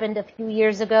that happened a few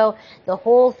years ago. The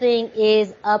whole thing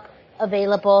is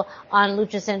available on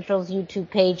Lucha Central's YouTube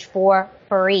page for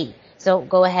free. So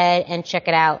go ahead and check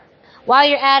it out. While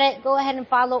you're at it, go ahead and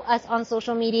follow us on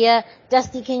social media.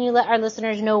 Dusty, can you let our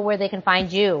listeners know where they can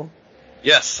find you?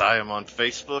 Yes, I am on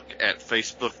Facebook at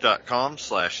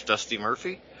facebook.com/Dusty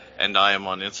Murphy, and I am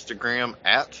on Instagram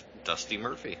at Dusty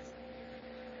Murphy.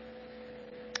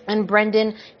 And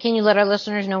Brendan, can you let our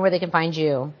listeners know where they can find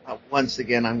you? Once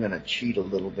again, I'm going to cheat a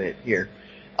little bit here.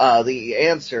 The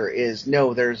answer is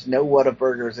no, there's no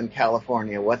Whataburgers in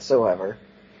California whatsoever.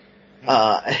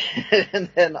 And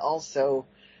then also,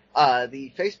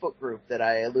 the Facebook group that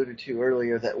I alluded to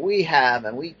earlier that we have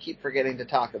and we keep forgetting to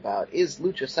talk about is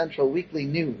Lucha Central Weekly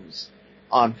News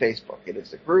on Facebook. It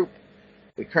is a group.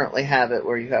 We currently have it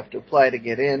where you have to apply to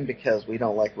get in because we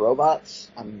don't like robots.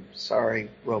 I'm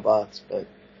sorry, robots, but,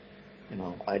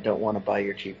 I don't want to buy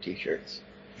your cheap t-shirts.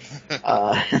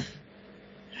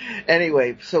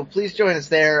 Anyway, so please join us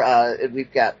there.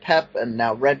 We've got Pep and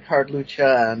now Red Card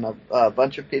Lucha and a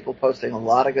bunch of people posting a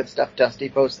lot of good stuff. Dusty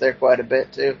posts there quite a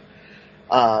bit too.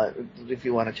 If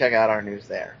you want to check out our news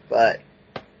there. But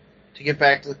to get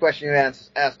back to the question you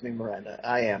asked me, Miranda,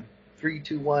 I am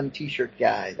 321 T-shirt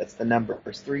guy. That's the number.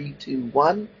 It's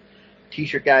 321.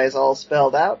 T-shirt guy is all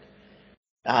spelled out.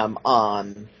 I'm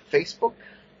on Facebook.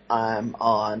 I'm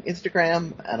on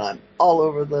Instagram, and I'm all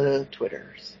over the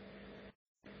Twitters.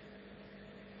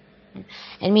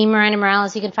 And me, Miranda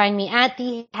Morales, you can find me at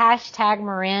the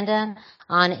 #Miranda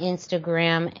on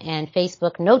Instagram and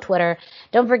Facebook, no Twitter.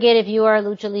 Don't forget, if you are a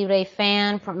Lucha Libre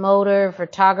fan, promoter,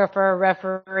 photographer,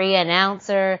 referee,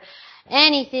 announcer,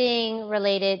 anything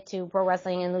related to pro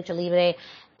wrestling and Lucha Libre,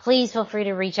 please feel free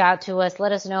to reach out to us.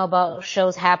 Let us know about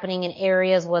shows happening in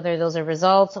areas, whether those are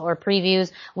results or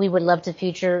previews. We would love to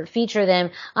feature them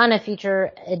on a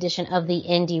future edition of the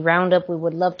Indie Roundup. We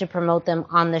would love to promote them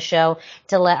on the show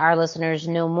to let our listeners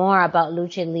know more about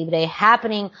Lucha Libre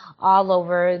happening all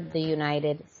over the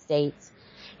United States.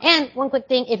 And one quick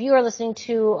thing, if you are listening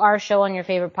to our show on your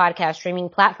favorite podcast streaming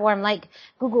platform like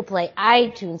Google Play,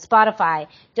 iTunes, Spotify,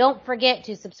 don't forget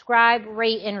to subscribe,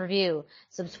 rate, and review.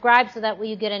 Subscribe so that way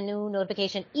you get a new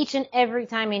notification each and every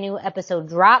time a new episode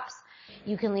drops.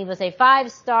 You can leave us a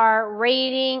 5-star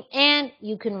rating, and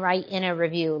you can write in a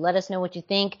review. Let us know what you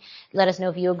think. Let us know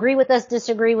if you agree with us,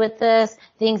 disagree with us,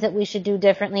 things that we should do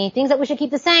differently, things that we should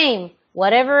keep the same.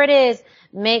 Whatever it is,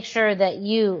 make sure that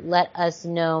you let us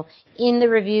know in the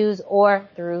reviews or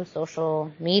through social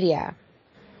media.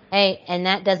 Hey, and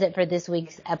that does it for this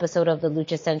week's episode of the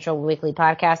Lucha Central Weekly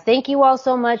Podcast. Thank you all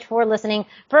so much for listening.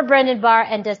 For Brendan Barr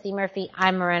and Dusty Murphy,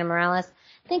 I'm Miranda Morales.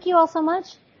 Thank you all so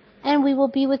much, and we will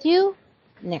be with you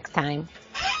next time.